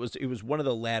it was one of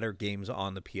the latter games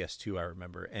on the PS2, I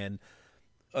remember. And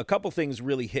a couple things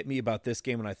really hit me about this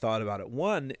game when I thought about it.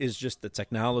 One is just the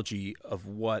technology of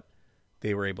what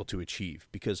they were able to achieve,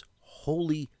 because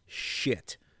holy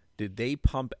shit, did they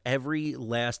pump every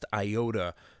last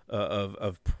iota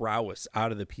of prowess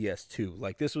out of the PS2.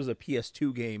 Like, this was a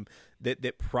PS2 game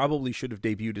that probably should have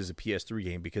debuted as a PS3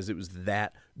 game, because it was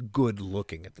that good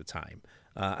looking at the time.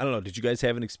 I don't know. Did you guys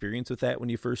have an experience with that when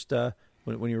you first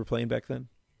when you were playing back then?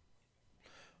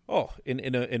 Oh,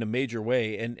 in a major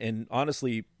way. And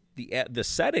honestly, the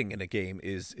setting in a game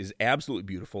is absolutely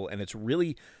beautiful, and it's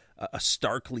really a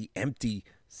starkly empty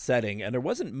setting, and there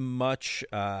wasn't much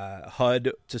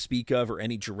HUD to speak of, or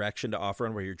any direction to offer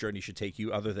on where your journey should take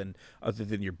you, other than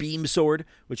your beam sword,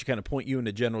 which kind of point you in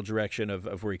the general direction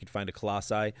of where you could find a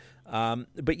colossi.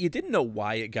 But you didn't know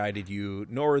why it guided you,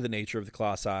 nor the nature of the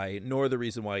colossi, nor the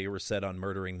reason why you were set on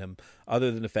murdering them,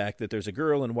 other than the fact that there's a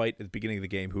girl in white at the beginning of the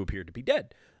game who appeared to be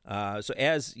dead. So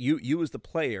as you as the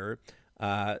player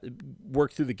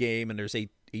work through the game, and there's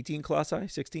 18 colossi,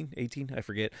 16, 18, I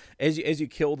forget. As you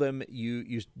kill them,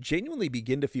 you genuinely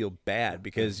begin to feel bad,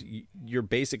 because you're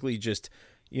basically just,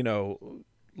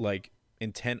 like,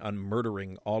 intent on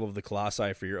murdering all of the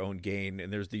colossi for your own gain.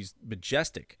 And there's these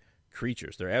majestic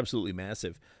creatures. They're absolutely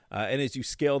massive. And as you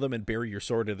scale them and bury your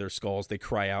sword in their skulls, they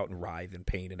cry out and writhe in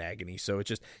pain and agony. So it's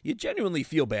just, you genuinely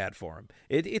feel bad for them.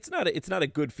 It's not a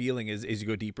good feeling as you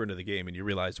go deeper into the game and you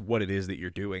realize what it is that you're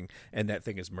doing, and that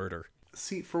thing is murder.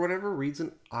 See, for whatever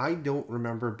reason, I don't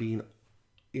remember being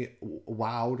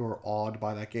wowed or awed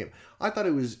by that game. I thought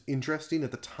it was interesting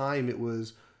at the time. It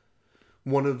was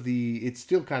it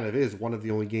still kind of is one of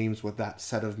the only games with that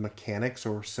set of mechanics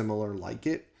or similar like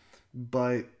it.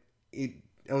 But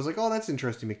I was like, oh, that's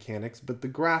interesting mechanics. But the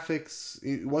graphics,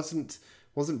 it wasn't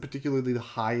particularly the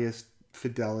highest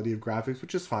fidelity of graphics,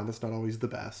 which is fine. That's not always the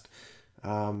best.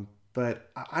 But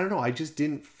I don't know. I just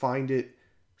didn't find it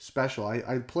special.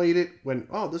 I played it, went,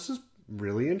 oh, this is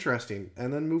really interesting,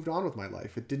 and then moved on with my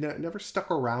life. It never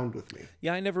stuck around with me.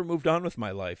 Yeah, I never moved on with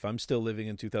my life. I'm still living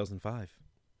in 2005.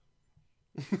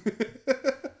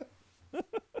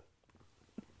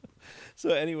 So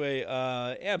anyway,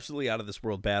 absolutely out of this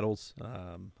world battles.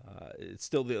 It's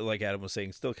still, like Adam was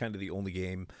saying, still kind of the only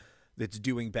game that's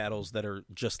doing battles that are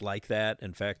just like that.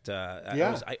 In fact,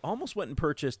 I almost went and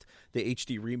purchased the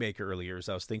HD remake earlier as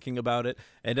I was thinking about it,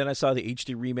 and then I saw the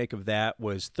HD remake of that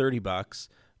was $30,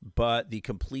 but the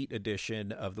complete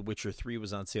edition of The Witcher 3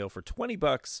 was on sale for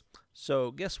 $20.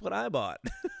 So guess what I bought?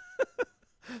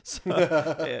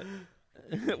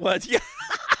 What? Yeah.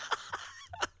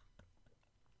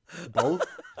 Both?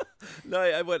 No,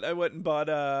 I went and bought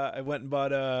I don't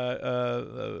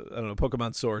know,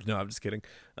 Pokemon Sword. No, I'm just kidding.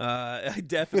 I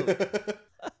definitely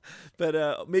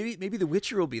but maybe The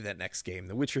Witcher will be that next game.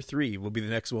 The Witcher 3 will be the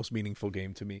next most meaningful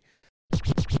game to me.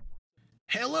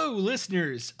 Hello,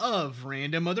 listeners of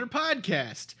Random Other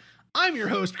Podcast. I'm your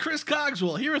host, Chris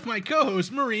Cogswell, here with my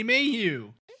co-host, Marie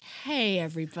Mayhew. Hey,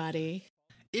 everybody.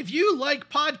 If you like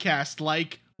podcasts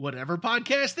like whatever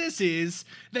podcast this is,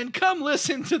 then come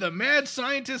listen to the Mad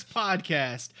Scientist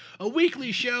Podcast, a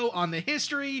weekly show on the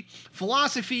history,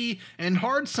 philosophy, and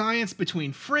hard science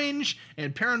between fringe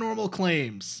and paranormal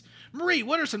claims. Marie,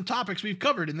 what are some topics we've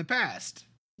covered in the past?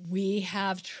 We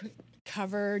have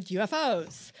covered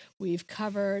UFOs. We've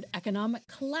covered economic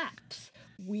collapse.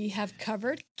 We have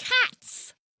covered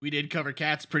cats. We did cover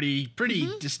cats pretty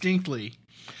distinctly.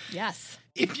 Yes.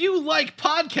 If you like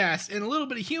podcasts and a little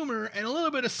bit of humor and a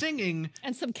little bit of singing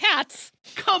and some cats,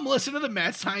 come listen to the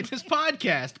Mad Scientist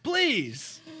Podcast,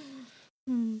 please.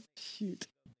 Shoot.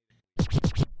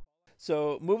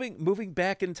 So moving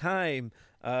back in time,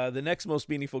 the next most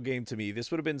meaningful game to me,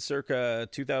 this would have been circa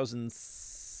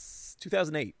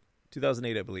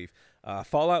 2008, I believe.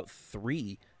 Fallout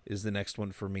 3 is the next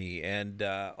one for me. And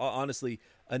honestly,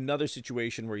 another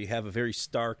situation where you have a very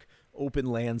stark, open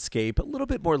landscape, a little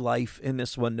bit more life in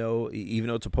this one, even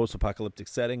though it's a post-apocalyptic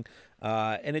setting.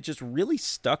 And it just really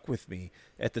stuck with me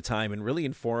at the time and really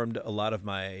informed a lot of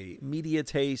my media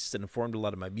tastes and informed a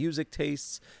lot of my music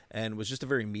tastes and was just a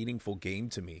very meaningful game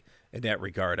to me in that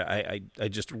regard. I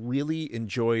just really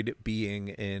enjoyed being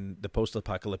in the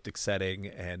post-apocalyptic setting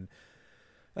and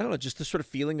I don't know, just the sort of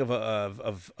feeling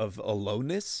of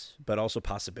aloneness, but also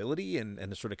possibility and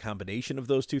the sort of combination of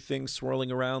those two things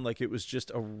swirling around. Like it was just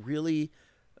a really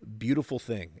beautiful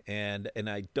thing. And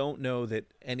I don't know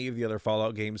that any of the other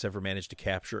Fallout games ever managed to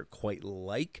capture it quite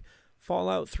like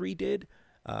Fallout 3 did.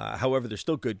 However, they're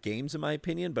still good games in my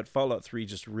opinion, but Fallout 3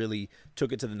 just really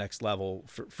took it to the next level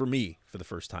for me for the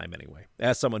first time anyway,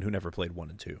 as someone who never played 1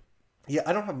 and 2. Yeah,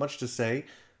 I don't have much to say.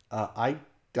 I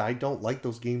don't like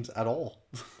those games at all.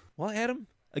 Well, Adam,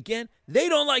 again, they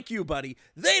don't like you, buddy.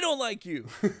 They don't like you.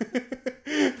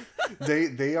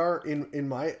 They are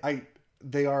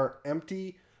they are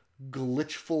empty,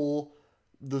 glitchful.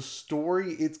 The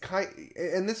story, it's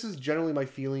and this is generally my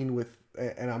feeling with,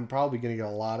 and I'm probably going to get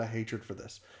a lot of hatred for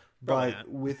this, but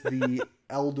with the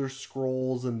Elder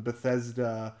Scrolls and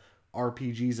Bethesda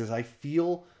RPGs, is I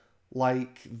feel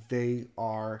like they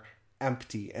are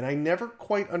empty, and I never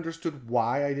quite understood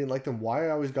why I didn't like them, why I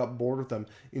always got bored with them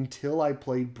until I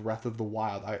played Breath of the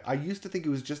Wild. I used to think it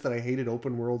was just that I hated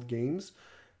open world games,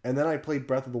 and then I played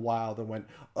Breath of the Wild and went,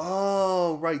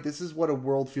 oh right, this is what a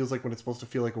world feels like when it's supposed to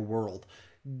feel like a world.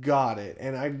 Got it.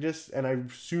 And as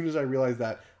soon as I realized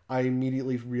that, I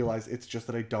immediately realized it's just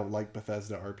that I don't like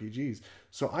Bethesda RPGs.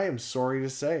 So I am sorry to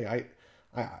say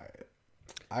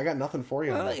I got nothing for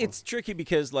you. It's tricky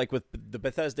because, like with the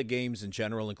Bethesda games in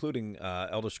general, including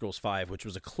Elder Scrolls V, which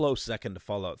was a close second to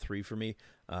Fallout 3 for me.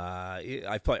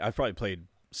 I've probably played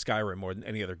Skyrim more than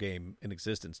any other game in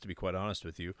existence, to be quite honest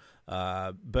with you.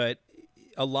 But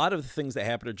a lot of the things that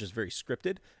happen are just very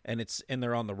scripted, and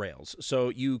they're on the rails. So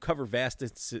you cover vast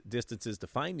distances to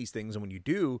find these things, and when you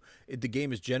do, the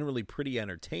game is generally pretty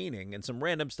entertaining, and some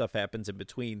random stuff happens in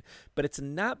between. But it's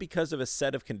not because of a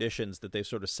set of conditions that they've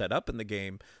sort of set up in the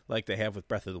game like they have with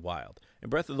Breath of the Wild. In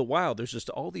Breath of the Wild, there's just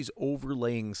all these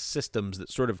overlaying systems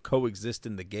that sort of coexist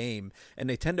in the game, and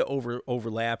they tend to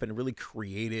overlap in really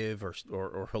creative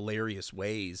or hilarious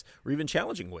ways, or even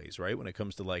challenging ways, right? When it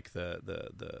comes to like the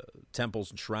temple temples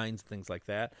and shrines and things like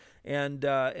that. And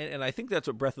I think that's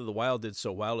what Breath of the Wild did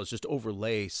so well, is just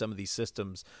overlay some of these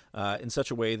systems in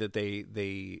such a way that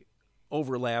they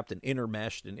overlapped and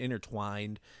intermeshed and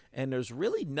intertwined. And there's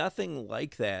really nothing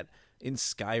like that in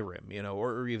Skyrim,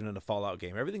 or even in a Fallout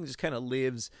game. Everything just kind of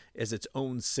lives as its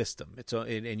own system.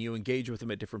 And you engage with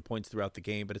them at different points throughout the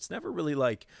game, but it's never really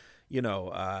like,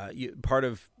 part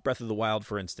of Breath of the Wild,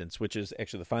 for instance, which is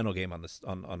actually the final game on this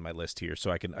on my list here,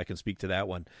 so I can speak to that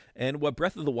one. And what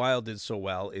Breath of the Wild did so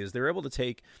well is they're able to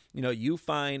take, you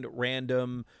find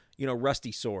random,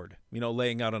 rusty sword,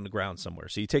 laying out on the ground somewhere.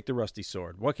 So you take the rusty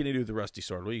sword. What can you do with the rusty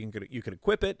sword? Well, you can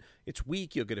equip it. It's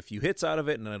weak. You'll get a few hits out of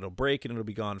it, and then it'll break, and it'll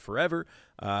be gone forever.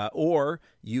 Or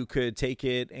you could take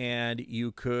it and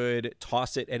you could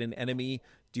toss it at an enemy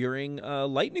during a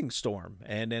lightning storm,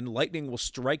 and then lightning will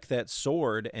strike that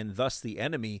sword and thus the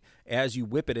enemy as you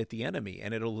whip it at the enemy,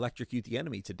 and it'll electrocute the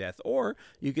enemy to death. Or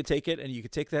you could take it and you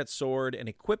could take that sword and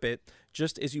equip it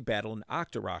just as you battle an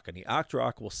Octorok, and the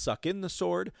Octorok will suck in the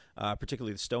sword,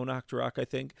 particularly the stone Octorok, I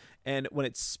think, and when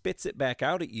it spits it back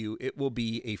out at you, it will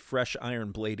be a fresh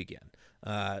iron blade again.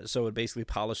 So it basically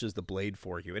polishes the blade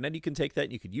for you, and then you can take that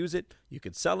and you could use it, you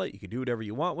could sell it, you could do whatever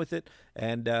you want with it,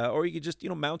 and or you could just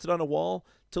mount it on a wall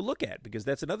to look at, because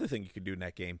that's another thing you could do in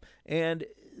that game. And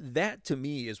that to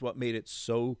me is what made it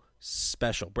so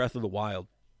special, Breath of the Wild,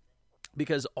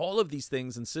 because all of these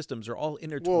things and systems are all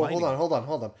intertwining. Whoa, hold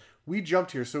on. We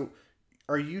jumped here. So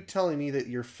are you telling me that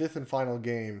your fifth and final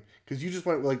game, because you just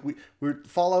went like we're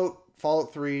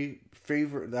Fallout 3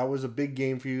 favorite, that was a big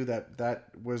game for you, that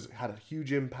had a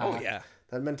huge impact. Oh yeah,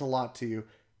 that meant a lot to you.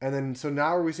 And then so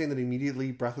now are we saying that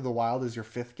immediately Breath of the Wild is your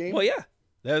fifth game? Well, yeah,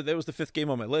 that was the fifth game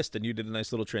on my list, and you did a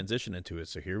nice little transition into it,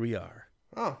 so here we are.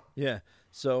 Oh yeah.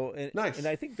 So nice. And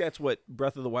I think that's what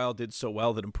Breath of the Wild did so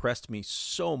well, that impressed me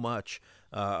so much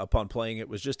upon playing it,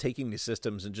 was just taking the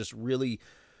systems and just really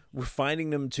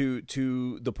refining them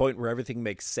to the point where everything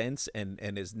makes sense and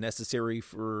is necessary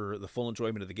for the full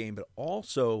enjoyment of the game, but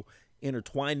also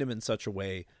intertwine them in such a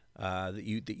way that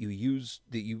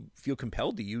you feel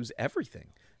compelled to use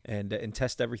everything and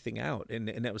test everything out. And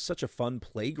that was such a fun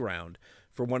playground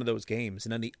for one of those games.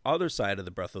 And on the other side of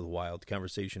the Breath of the Wild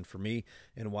conversation for me,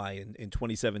 and why in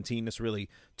 2017 this really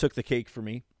took the cake for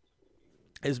me,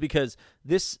 is because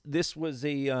this was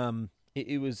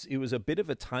it was a bit of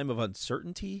a time of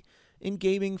uncertainty in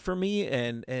gaming for me,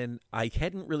 and I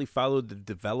hadn't really followed the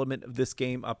development of this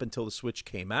game up until the Switch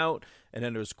came out, and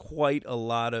then there was quite a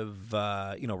lot of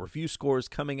review scores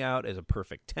coming out as a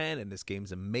perfect 10, and this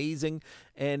game's amazing,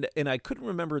 and I couldn't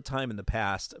remember a time in the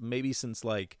past, maybe since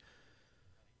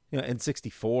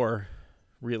N64,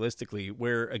 realistically,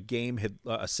 where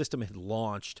a system had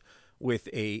launched with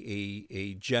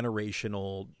a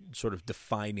generational sort of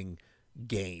defining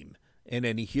game. And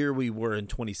then here we were in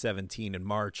 2017 in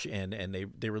March, and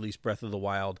they released Breath of the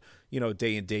Wild,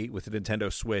 day and date with the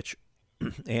Nintendo Switch,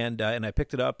 and I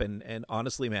picked it up, and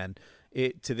honestly, man,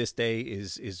 it to this day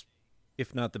is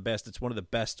if not the best, it's one of the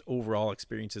best overall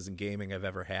experiences in gaming I've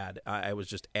ever had. I was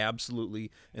just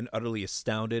absolutely and utterly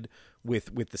astounded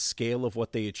with the scale of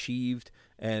what they achieved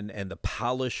and the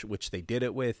polish which they did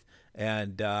it with,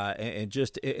 and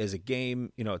just as a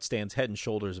game, it stands head and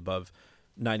shoulders above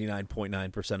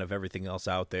 99.9% of everything else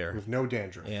out there with no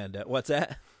dandruff. And what's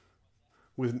that?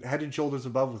 With head and shoulders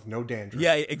above with no dandruff.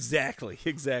 Yeah, exactly.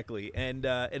 And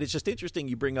it's just interesting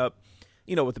you bring up,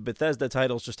 with the Bethesda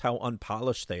titles, just how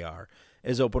unpolished they are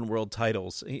as open world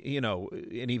titles,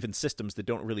 and even systems that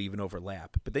don't really even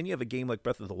overlap. But then you have a game like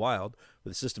Breath of the Wild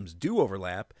where the systems do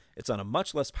overlap. It's on a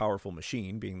much less powerful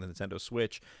machine, being the Nintendo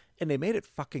Switch, and they made it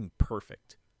fucking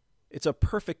perfect. It's a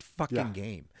perfect fucking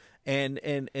game. And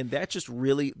that just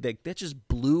really, that just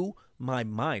blew my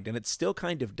mind, and it still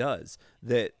kind of does,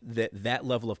 that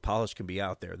level of polish can be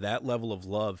out there, that level of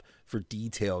love for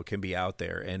detail can be out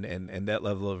there, and that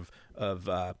level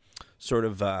of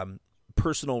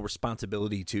personal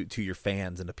responsibility to your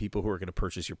fans and the people who are going to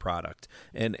purchase your product,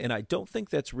 and I don't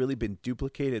think that's really been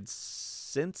duplicated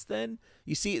since then.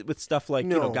 You see it with stuff like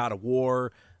God of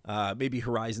War, maybe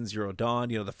Horizon Zero Dawn,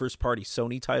 the first party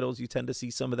Sony titles, you tend to see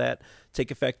some of that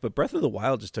take effect, but Breath of the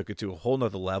Wild just took it to a whole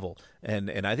nother level, and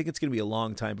I think it's going to be a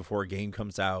long time before a game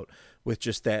comes out with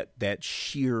just that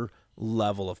sheer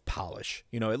level of polish,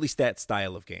 at least that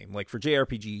style of game. Like for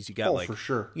JRPGs, you got for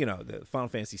sure, the Final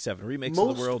Fantasy VII remakes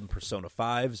of the world and Persona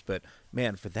 5s, but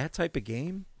man, for that type of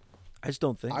game, I just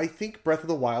don't think. I think Breath of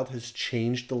the Wild has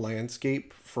changed the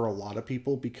landscape for a lot of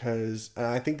people, because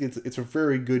I think it's a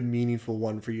very good, meaningful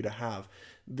one for you to have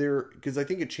there, because I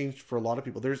think it changed for a lot of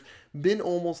people. There's been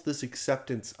almost this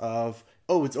acceptance of,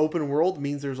 oh, it's open world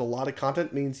means there's a lot of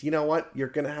content, means, you know what, you're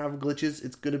gonna have glitches,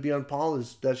 it's gonna be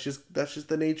unpolished. That's just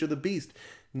the nature of the beast.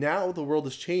 Now the world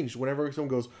has changed. Whenever someone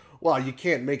goes, well, you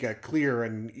can't make a clear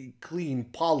and clean,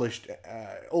 polished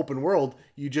open world,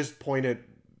 you just point at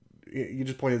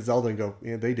Zelda and go,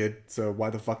 yeah, they did, so why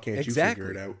the fuck can't you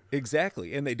figure it out?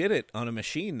 Exactly. And they did it on a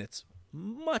machine that's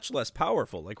much less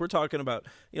powerful. Like, we're talking about,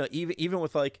 even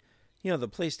with, like, the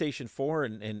PlayStation 4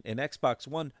 and Xbox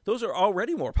One, those are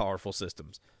already more powerful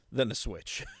systems than the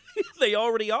Switch. They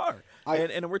already are.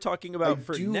 And we're talking about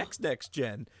next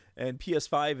gen and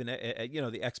PS5 and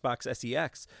the Xbox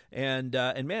SEX. And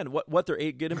man, what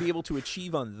they're going to be able to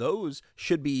achieve on those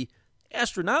should be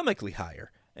astronomically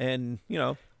higher. And,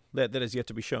 that is yet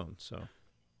to be shown. So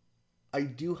I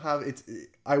do have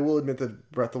I will admit that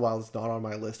Breath of the Wild is not on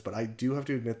my list, but I do have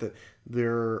to admit that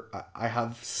I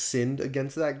have sinned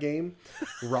against that game.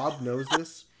 Rob knows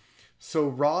this. So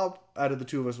Rob, out of the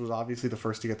two of us, was obviously the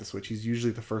first to get the Switch. He's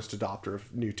usually the first adopter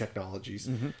of new technologies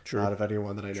out of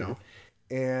anyone that I know.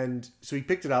 And so he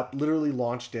picked it up, literally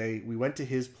launch day. We went to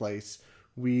his place.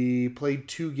 We played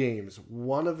 2 games.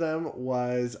 One of them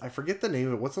was, I forget the name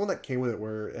of it. What's the one that came with it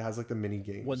where it has like the mini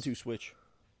games? 1-2 Switch.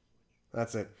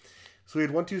 That's it. So we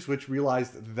had 1-2 Switch,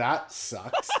 realized that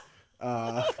sucked.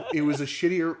 It was a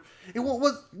shittier...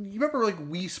 You remember, like,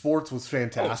 Wii Sports was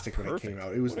fantastic when it came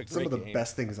out. It was some of the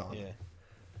best things on it.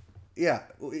 Yeah.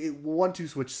 1-2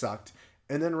 Switch sucked.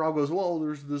 And then Rob goes, well,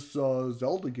 there's this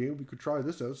Zelda game. We could try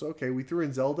this out. So, okay, we threw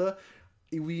in Zelda.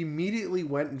 We immediately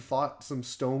went and fought some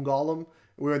Stone Golem.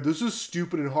 We went, this is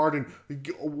stupid and hard, and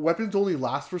weapons only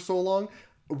last for so long.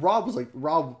 Rob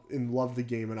loved the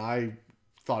game, and I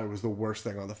thought it was the worst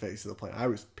thing on the face of the planet. I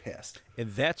was pissed. And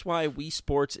that's why Wii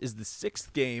Sports is the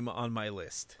 6th game on my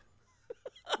list.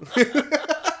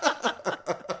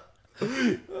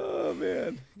 Oh,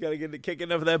 man. Got to get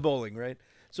kicking of that bowling, right?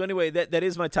 So anyway, that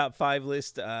is my top 5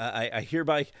 list. I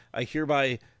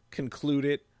hereby conclude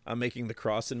it. I'm making the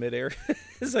cross in midair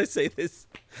as I say this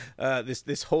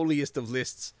holiest of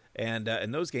lists. And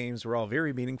those games were all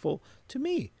very meaningful to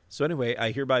me. So anyway,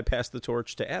 I hereby pass the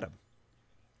torch to Adam.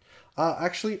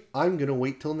 Actually, I'm gonna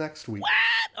wait till next week. What?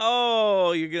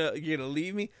 Oh, you're gonna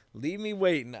leave me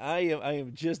waiting. I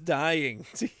am just dying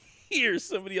to hear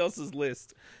somebody else's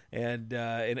list, and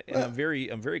I'm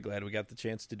very glad we got the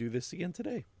chance to do this again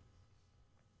today.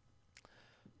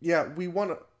 Yeah, we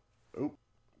want to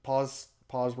pause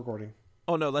recording.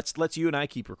 Oh no, let's you and I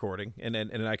keep recording, and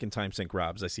then I can time sync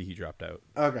Rob's. I see he dropped out.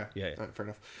 Okay, yeah. All right, fair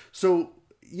enough. So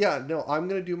yeah, no, I'm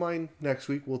gonna do mine next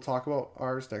week. We'll talk about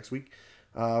ours next week.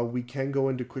 We can go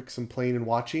into some playing and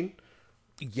watching.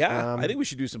 Yeah, I think we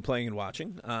should do some playing and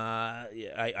watching.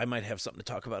 I might have something to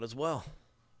talk about as well.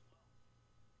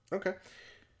 Okay,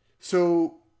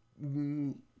 so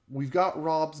we've got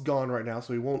Rob's gone right now,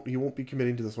 so he won't be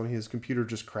committing to this one. His computer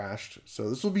just crashed, so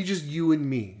this will be just you and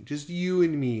me,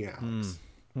 Alex.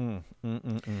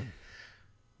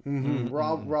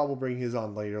 Rob will bring his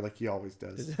on later, like he always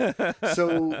does.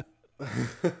 So.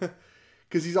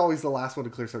 Because he's always the last one to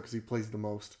clear stuff because he plays the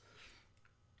most.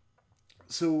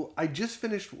 So I just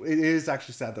finished... It is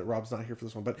actually sad that Rob's not here for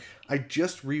this one, but I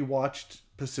just rewatched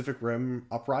Pacific Rim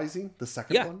Uprising, the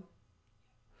second one.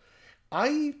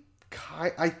 I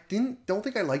don't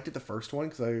think I liked it the first one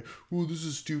because this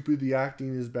is stupid, the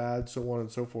acting is bad, so on and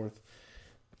so forth.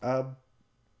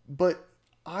 But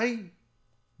I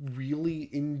really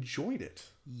enjoyed it.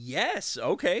 Yes,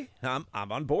 okay. I'm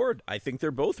on board. I think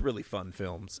they're both really fun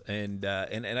films, and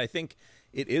I think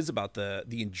it is about the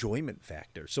enjoyment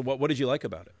factor. So what did you like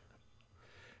about it?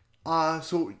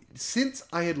 So since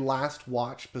I had last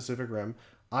watched Pacific Rim,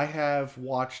 I have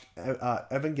watched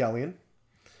Evangelion,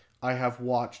 I have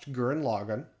watched Gurren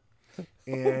Lagann,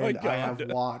 and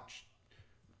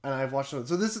I've watched them.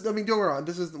 So this is, I mean, don't get me wrong,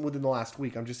 this isn't within the last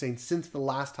week. I'm just saying since the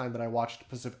last time that I watched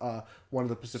one of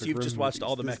the Pacific Rim So you've just watched movies,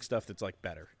 all the mech stuff that's like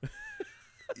better.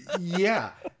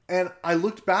 Yeah. And I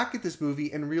looked back at this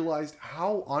movie and realized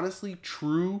how honestly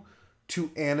true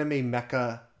to anime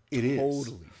mecha it is.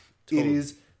 Totally. It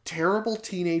is terrible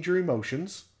teenager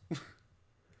emotions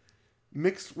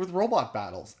mixed with robot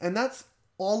battles. And that's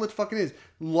all it fucking is.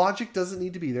 Logic doesn't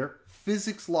need to be there.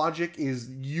 Physics logic is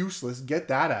useless. Get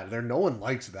that out of there. No one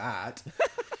likes that.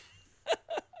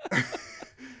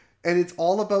 And it's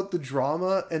all about the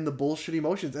drama and the bullshit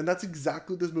emotions. And that's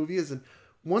exactly what this movie is. And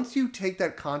once you take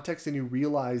that context and you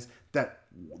realize that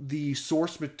the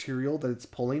source material that it's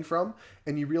pulling from,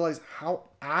 and you realize how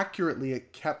accurately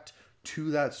it kept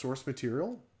to that source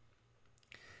material,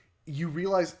 you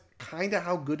realize kind of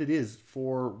how good it is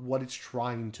for what it's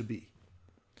trying to be.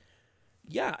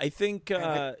 Yeah, I think,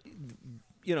 so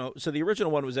the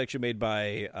original one was actually made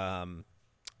by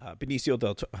Benicio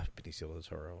del Toro.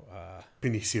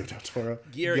 Benicio del Toro.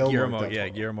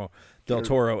 Guillermo del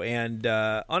Toro. And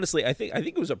honestly, I think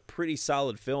it was a pretty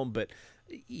solid film, but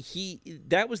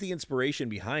that was the inspiration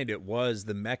behind it, was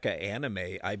the mecha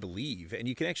anime, I believe. And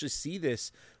you can actually see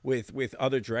this with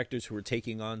other directors who are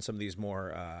taking on some of these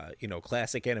more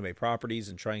classic anime properties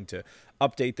and trying to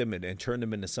update them and turn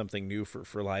them into something new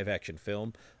for live action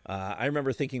film. I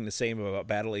remember thinking the same about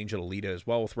Battle Angel Alita as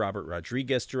well, with Robert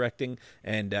Rodriguez directing,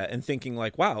 and thinking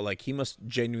like, wow, like he must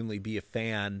genuinely be a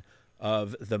fan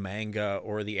of the manga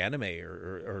or the anime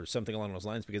or something along those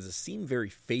lines, because it seemed very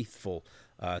faithful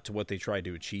to what they tried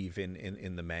to achieve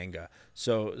in the manga.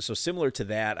 So similar to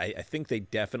that, I think they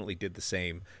definitely did the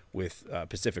same with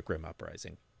Pacific Rim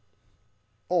Uprising.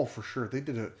 Oh, for sure. They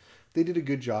did a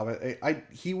good job.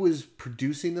 He was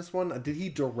producing this one. Did he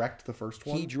direct the first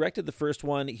one? He directed the first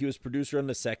one. He was producer on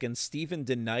the second. Stephen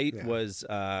DeKnight was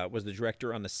the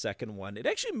director on the second one. It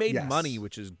actually made money,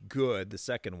 which is good. The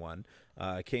second one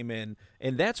came in,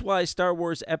 and that's why Star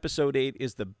Wars Episode 8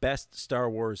 is the best Star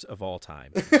Wars of all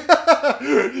time.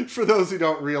 For those who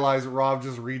don't realize, Rob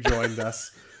just rejoined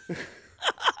us.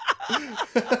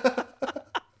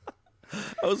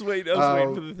 I was waiting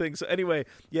for the thing. So anyway,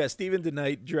 yeah, Stephen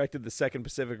DeKnight directed the second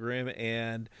Pacific Rim,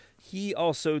 and he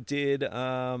also did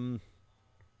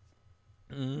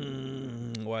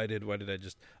why did I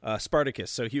just Spartacus.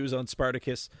 So he was on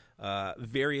Spartacus,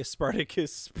 various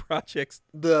Spartacus projects.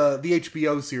 The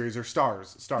HBO series, or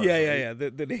Stars. Yeah.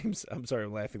 The names, I'm sorry,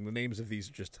 I'm laughing. The names of these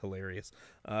are just hilarious.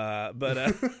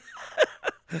 But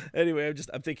anyway,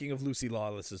 I'm thinking of Lucy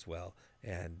Lawless as well,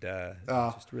 and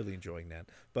just really enjoying that.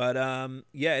 But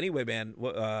anyway, man,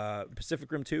 Pacific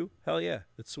Rim 2, hell yeah,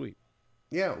 that's sweet.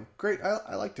 Yeah, great.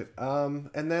 I liked it.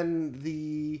 And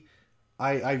then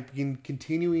I've been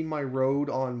continuing my road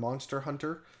on Monster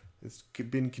Hunter. It's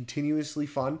been continuously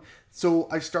fun. So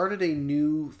I started a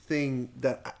new thing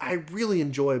that I really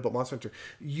enjoy about Monster Hunter.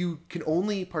 You can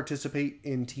only participate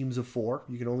in teams of 4.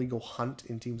 You can only go hunt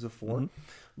in teams of 4. Mm-hmm.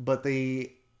 But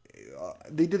they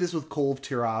did this with Cole of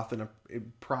Tiroth and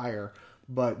prior,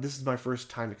 but this is my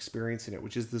first time experiencing it,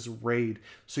 which is this raid.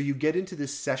 So you get into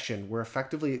this session where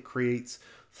effectively it creates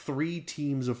 3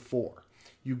 teams of 4.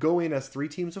 You go in as 3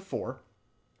 teams of 4.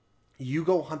 You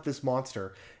go hunt this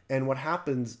monster, and what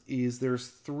happens is there's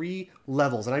 3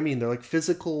 levels, and I mean they're like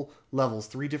physical levels,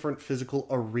 3 different physical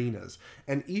arenas,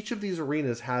 and each of these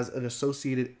arenas has an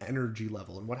associated energy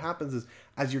level. And what happens is,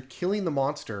 as you're killing the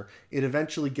monster, it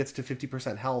eventually gets to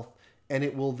 50% health, and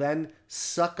it will then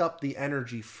suck up the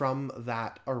energy from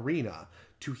that arena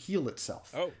to heal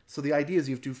itself. Oh. So the idea is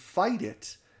you have to fight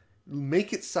it,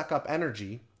 make it suck up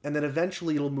energy, and then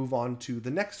eventually it'll move on to the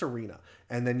next arena.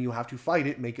 And then you have to fight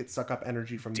it, make it suck up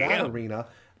energy from that arena,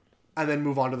 and then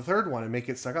move on to the third one and make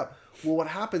it suck up. Well, what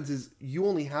happens is you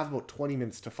only have about 20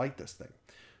 minutes to fight this thing.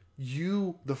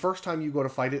 The first time you go to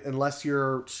fight it, unless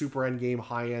you're super endgame,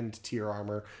 high-end tier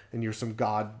armor, and you're some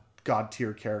god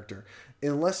tier character,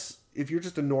 if you're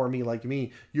just a normie like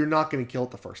me, you're not going to kill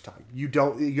it the first time. You're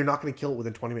not going to kill it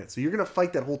within 20 minutes. So you're going to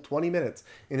fight that whole 20 minutes,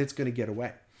 and it's going to get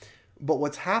away. But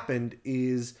what's happened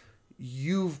is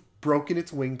you've broken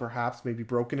its wing, perhaps, maybe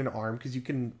broken an arm, because you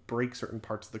can break certain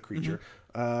parts of the creature,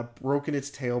 broken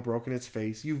its tail, broken its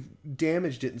face. You've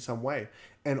damaged it in some way.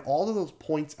 And all of those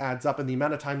points adds up, and the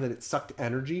amount of time that it sucked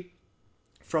energy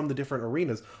from the different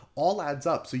arenas all adds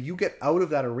up. So you get out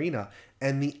of that arena,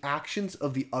 and the actions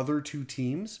of the other 2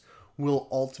 teams will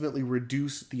ultimately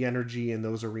reduce the energy in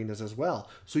those arenas as well.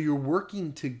 So you're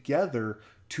working together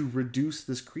to reduce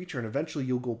this creature, and eventually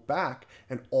you'll go back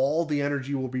and all the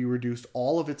energy will be reduced,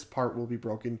 all of its part will be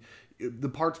broken. The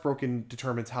parts broken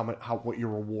determines what your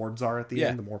rewards are at the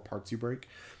end, the more parts you break.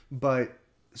 But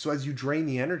so as you drain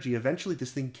the energy, eventually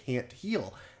this thing can't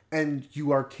heal, and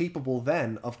you are capable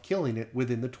then of killing it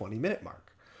within the 20-minute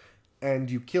mark. And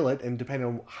you kill it, and depending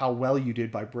on how well you did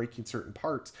by breaking certain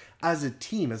parts, as a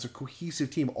team, as a cohesive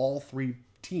team, all 3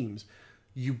 teams,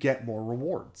 you get more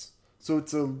rewards. So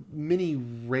it's a mini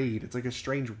raid. It's like a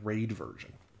strange raid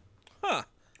version. Huh.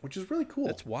 Which is really cool.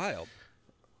 That's wild.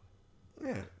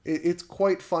 Yeah. It's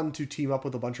quite fun to team up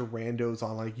with a bunch of randos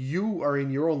on, like, you are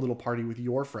in your own little party with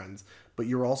your friends, but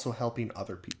you're also helping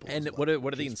other people. And what are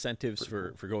the incentives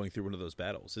for going through one of those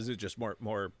battles? Is it just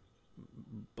more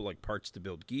like parts to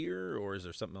build gear, or is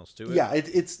there something else to it? Yeah,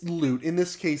 it's loot. In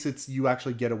this case, it's you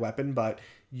actually get a weapon, but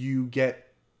you get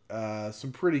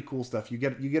some pretty cool stuff. You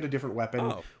get a different weapon.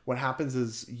 Oh. What happens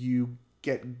is you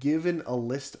get given a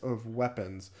list of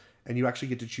weapons, and you actually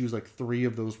get to choose like 3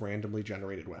 of those randomly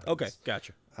generated weapons. Okay,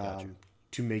 gotcha.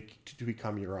 to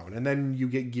become your own. And then you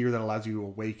get gear that allows you to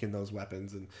awaken those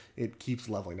weapons, and it keeps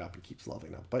leveling up and keeps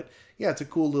leveling up. But yeah, it's a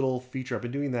cool little feature. I've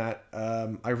been doing that.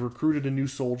 I've recruited a new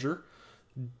soldier.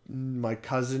 My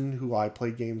cousin, who I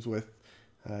play games with,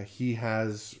 he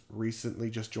has recently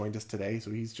just joined us today,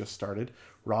 so he's just started.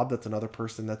 Rob, that's another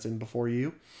person that's in before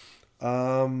you.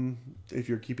 If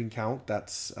you're keeping count,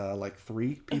 that's like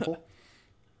 3 people.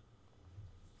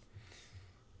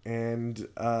 And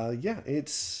yeah,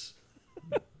 it's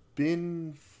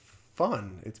been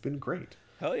fun. It's been great.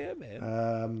 Hell yeah,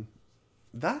 man.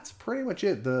 That's pretty much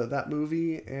it. That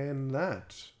movie and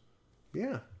that.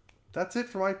 Yeah. That's it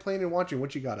for my playing and watching.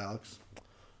 What you got, Alex?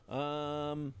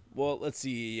 Well, let's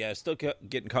see. Yeah, still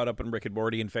getting caught up on Rick and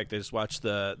Morty. In fact, I just watched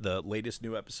the latest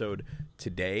new episode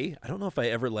today. I don't know if I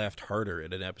ever laughed harder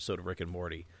at an episode of Rick and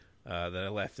Morty than I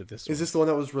laughed at this one. Is this the one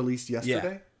that was released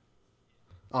yesterday? Yeah.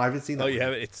 Oh, I haven't seen that. Oh, one. yeah,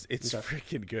 it's Okay.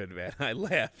 freaking good, man. I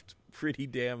laughed pretty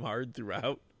damn hard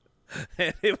throughout.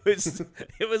 And it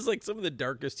was like some of the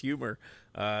darkest humor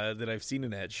that I've seen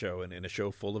in that show, and in a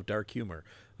show full of dark humor.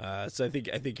 So I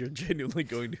think you're genuinely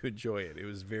going to enjoy it. It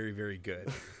was very, very good.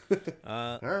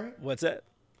 All right. What's that?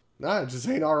 Nah, just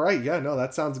saying all right. Yeah, no,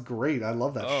 that sounds great. I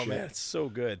love that Oh shit. man, it's so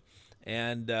good.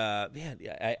 And man,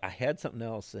 I had something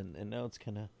else, and now it's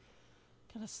kind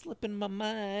of slipping my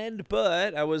mind.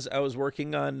 But I was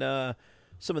working on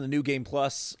some of the new Game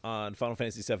Plus on Final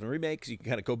Fantasy VII Remake, so you can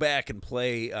kind of go back and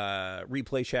play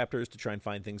replay chapters to try and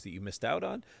find things that you missed out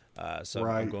on. So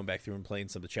I'm going back through and playing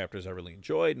some of the chapters I really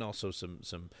enjoyed, and also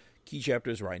some key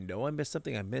chapters where I know I missed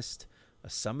something. I missed a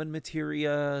summon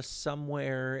materia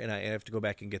somewhere, and I have to go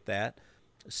back and get that.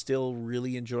 Still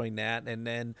really enjoying that. And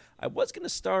then I was going to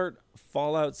start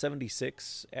Fallout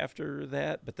 76 after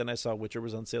that, but then I saw Witcher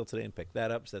was on sale today and picked that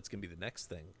up, so that's going to be the next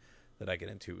thing that I get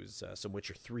into is some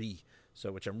Witcher 3,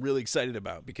 so which I'm really excited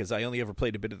about because I only ever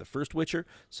played a bit of the first Witcher,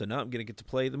 so now I'm going to get to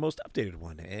play the most updated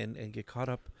one and get caught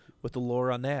up with the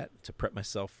lore on that to prep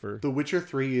myself for... The Witcher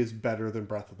 3 is better than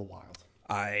Breath of the Wild.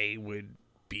 I would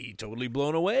be totally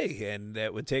blown away, and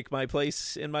that would take my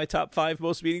place in my top 5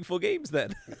 most meaningful games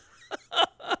then.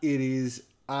 It is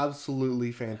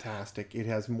absolutely fantastic. It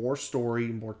has more story,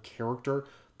 more character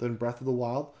than Breath of the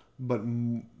Wild, but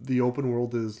the open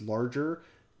world is larger,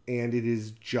 and it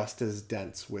is just as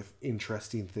dense with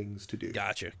interesting things to do.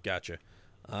 Gotcha.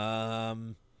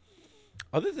 Other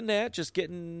than that, just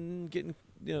getting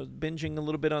binging a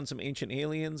little bit on some Ancient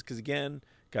Aliens, because again,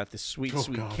 got this sweet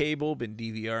God. cable, been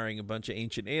DVRing a bunch of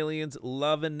Ancient Aliens,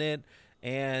 loving it.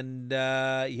 And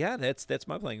yeah, that's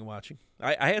my playing and watching.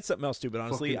 I had something else too, but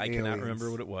honestly, Fucking I cannot aliens. remember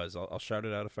what it was. I'll shout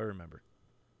it out if I remember.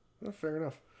 Oh, fair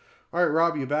enough. All right,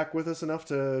 Rob, you back with us enough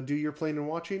to do your playing and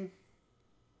watching?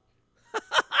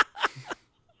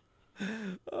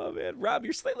 Oh man, Rob,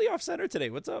 you're slightly off center today.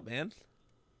 What's up, man?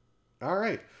 All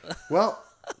right. Well,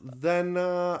 then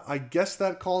I guess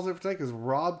that calls it for today because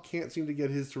Rob can't seem to get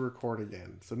his to record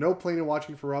again. So no playing and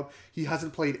watching for Rob. He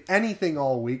hasn't played anything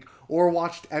all week or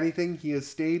watched anything. He has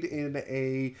stayed in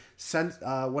a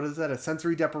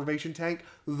sensory deprivation tank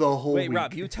the whole week. Wait,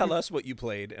 Rob, you tell us what you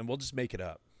played, and we'll just make it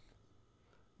up.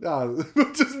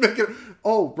 Just make it.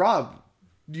 Oh, Rob,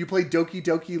 do you play Doki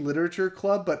Doki Literature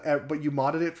Club, but you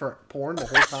modded it for porn the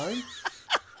whole time?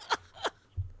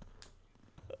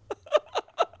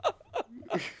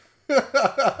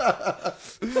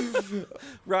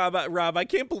 Rob, I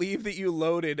can't believe that you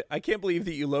loaded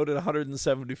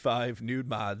 175 nude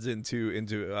mods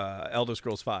into Elder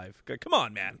Scrolls 5. Come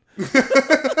on, man.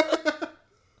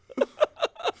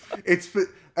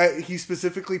 He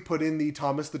specifically put in the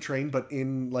Thomas the Train, but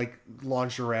in like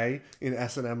lingerie, in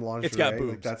S&M lingerie. It's got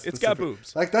boobs. Like, that's It's got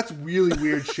boobs. Like that's really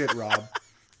weird shit, Rob.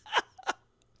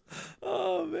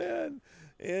 Oh man.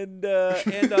 And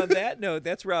on that note,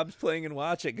 that's Rob's playing and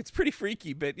watching. It's pretty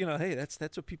freaky, but hey, that's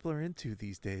what people are into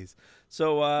these days.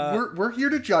 So we're here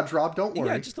to judge, Rob. Don't worry.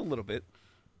 yeah, just a little bit.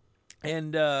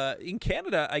 And in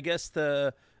Canada, I guess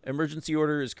the emergency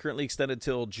order is currently extended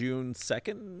till June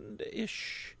 2nd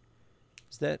ish.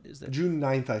 Is that June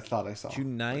 9th, I thought I saw.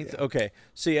 June 9th? Yeah. Okay.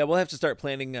 So yeah, we'll have to start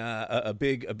planning a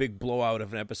big blowout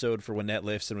of an episode for when that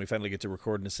lifts and we finally get to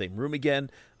record in the same room again,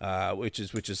 which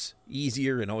is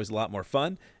easier and always a lot more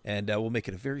fun. And we'll make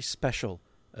it a very special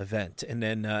event. And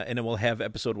then we'll have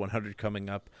episode 100 coming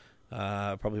up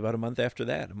probably about a month after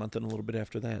that, a month and a little bit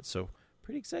after that. So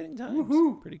pretty exciting times.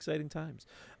 Woohoo. Pretty exciting times.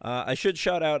 I should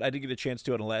shout out, I did get a chance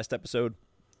to on the last episode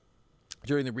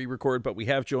during the re-record, but we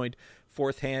have joined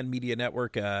Fourth Hand Media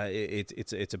Network.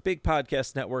 It's a big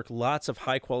podcast network, lots of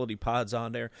high quality pods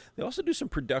on there. They also do some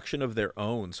production of their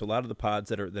own, so a lot of the pods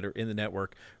that are in the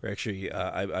network are actually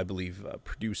I believe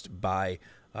produced by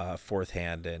Fourth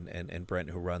Hand and Brent,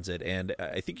 who runs it. And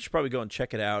I think you should probably go and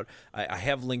check it out. I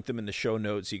have linked them in the show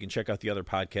notes, so you can check out the other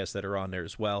podcasts that are on there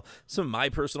as well. Some of my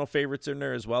personal favorites are in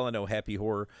there as well. I know Happy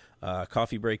Horror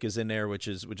Coffee Break is in there, which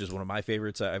is one of my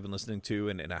favorites I've been listening to,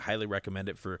 and I highly recommend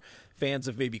it for fans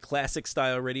of maybe classic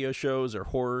style radio shows or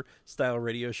horror style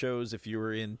radio shows. If you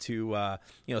were into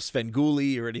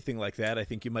Svengoolie or anything like that, I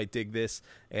think you might dig this,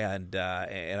 and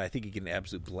I think you get an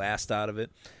absolute blast out of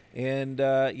it. And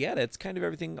that's kind of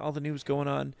everything, all the news going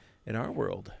on in our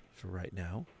world for right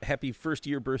now. Happy first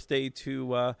year birthday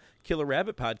to Killer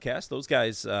Rabbit Podcast. Those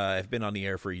guys have been on the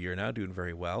air for a year now, doing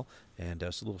very well. And so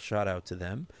a little shout out to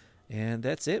them. And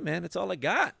that's it, man. That's all I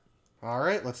got. All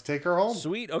right, let's take her home.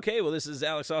 Sweet. Okay, well, this is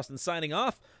Alex Austin signing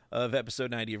off of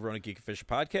episode 90 of Ronan Geek Official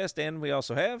Podcast. And we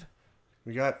also have...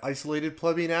 We got Isolated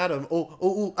Plebeian Adam.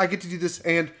 Oh, I get to do this,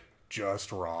 and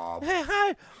just Rob. Hey,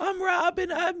 hi, I'm Rob,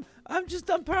 and I'm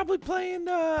probably playing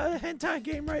a hentai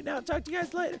game right now. Talk to you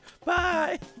guys later.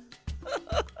 Bye.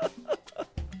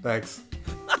 Thanks.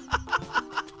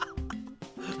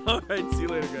 All right, see you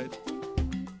later, guys.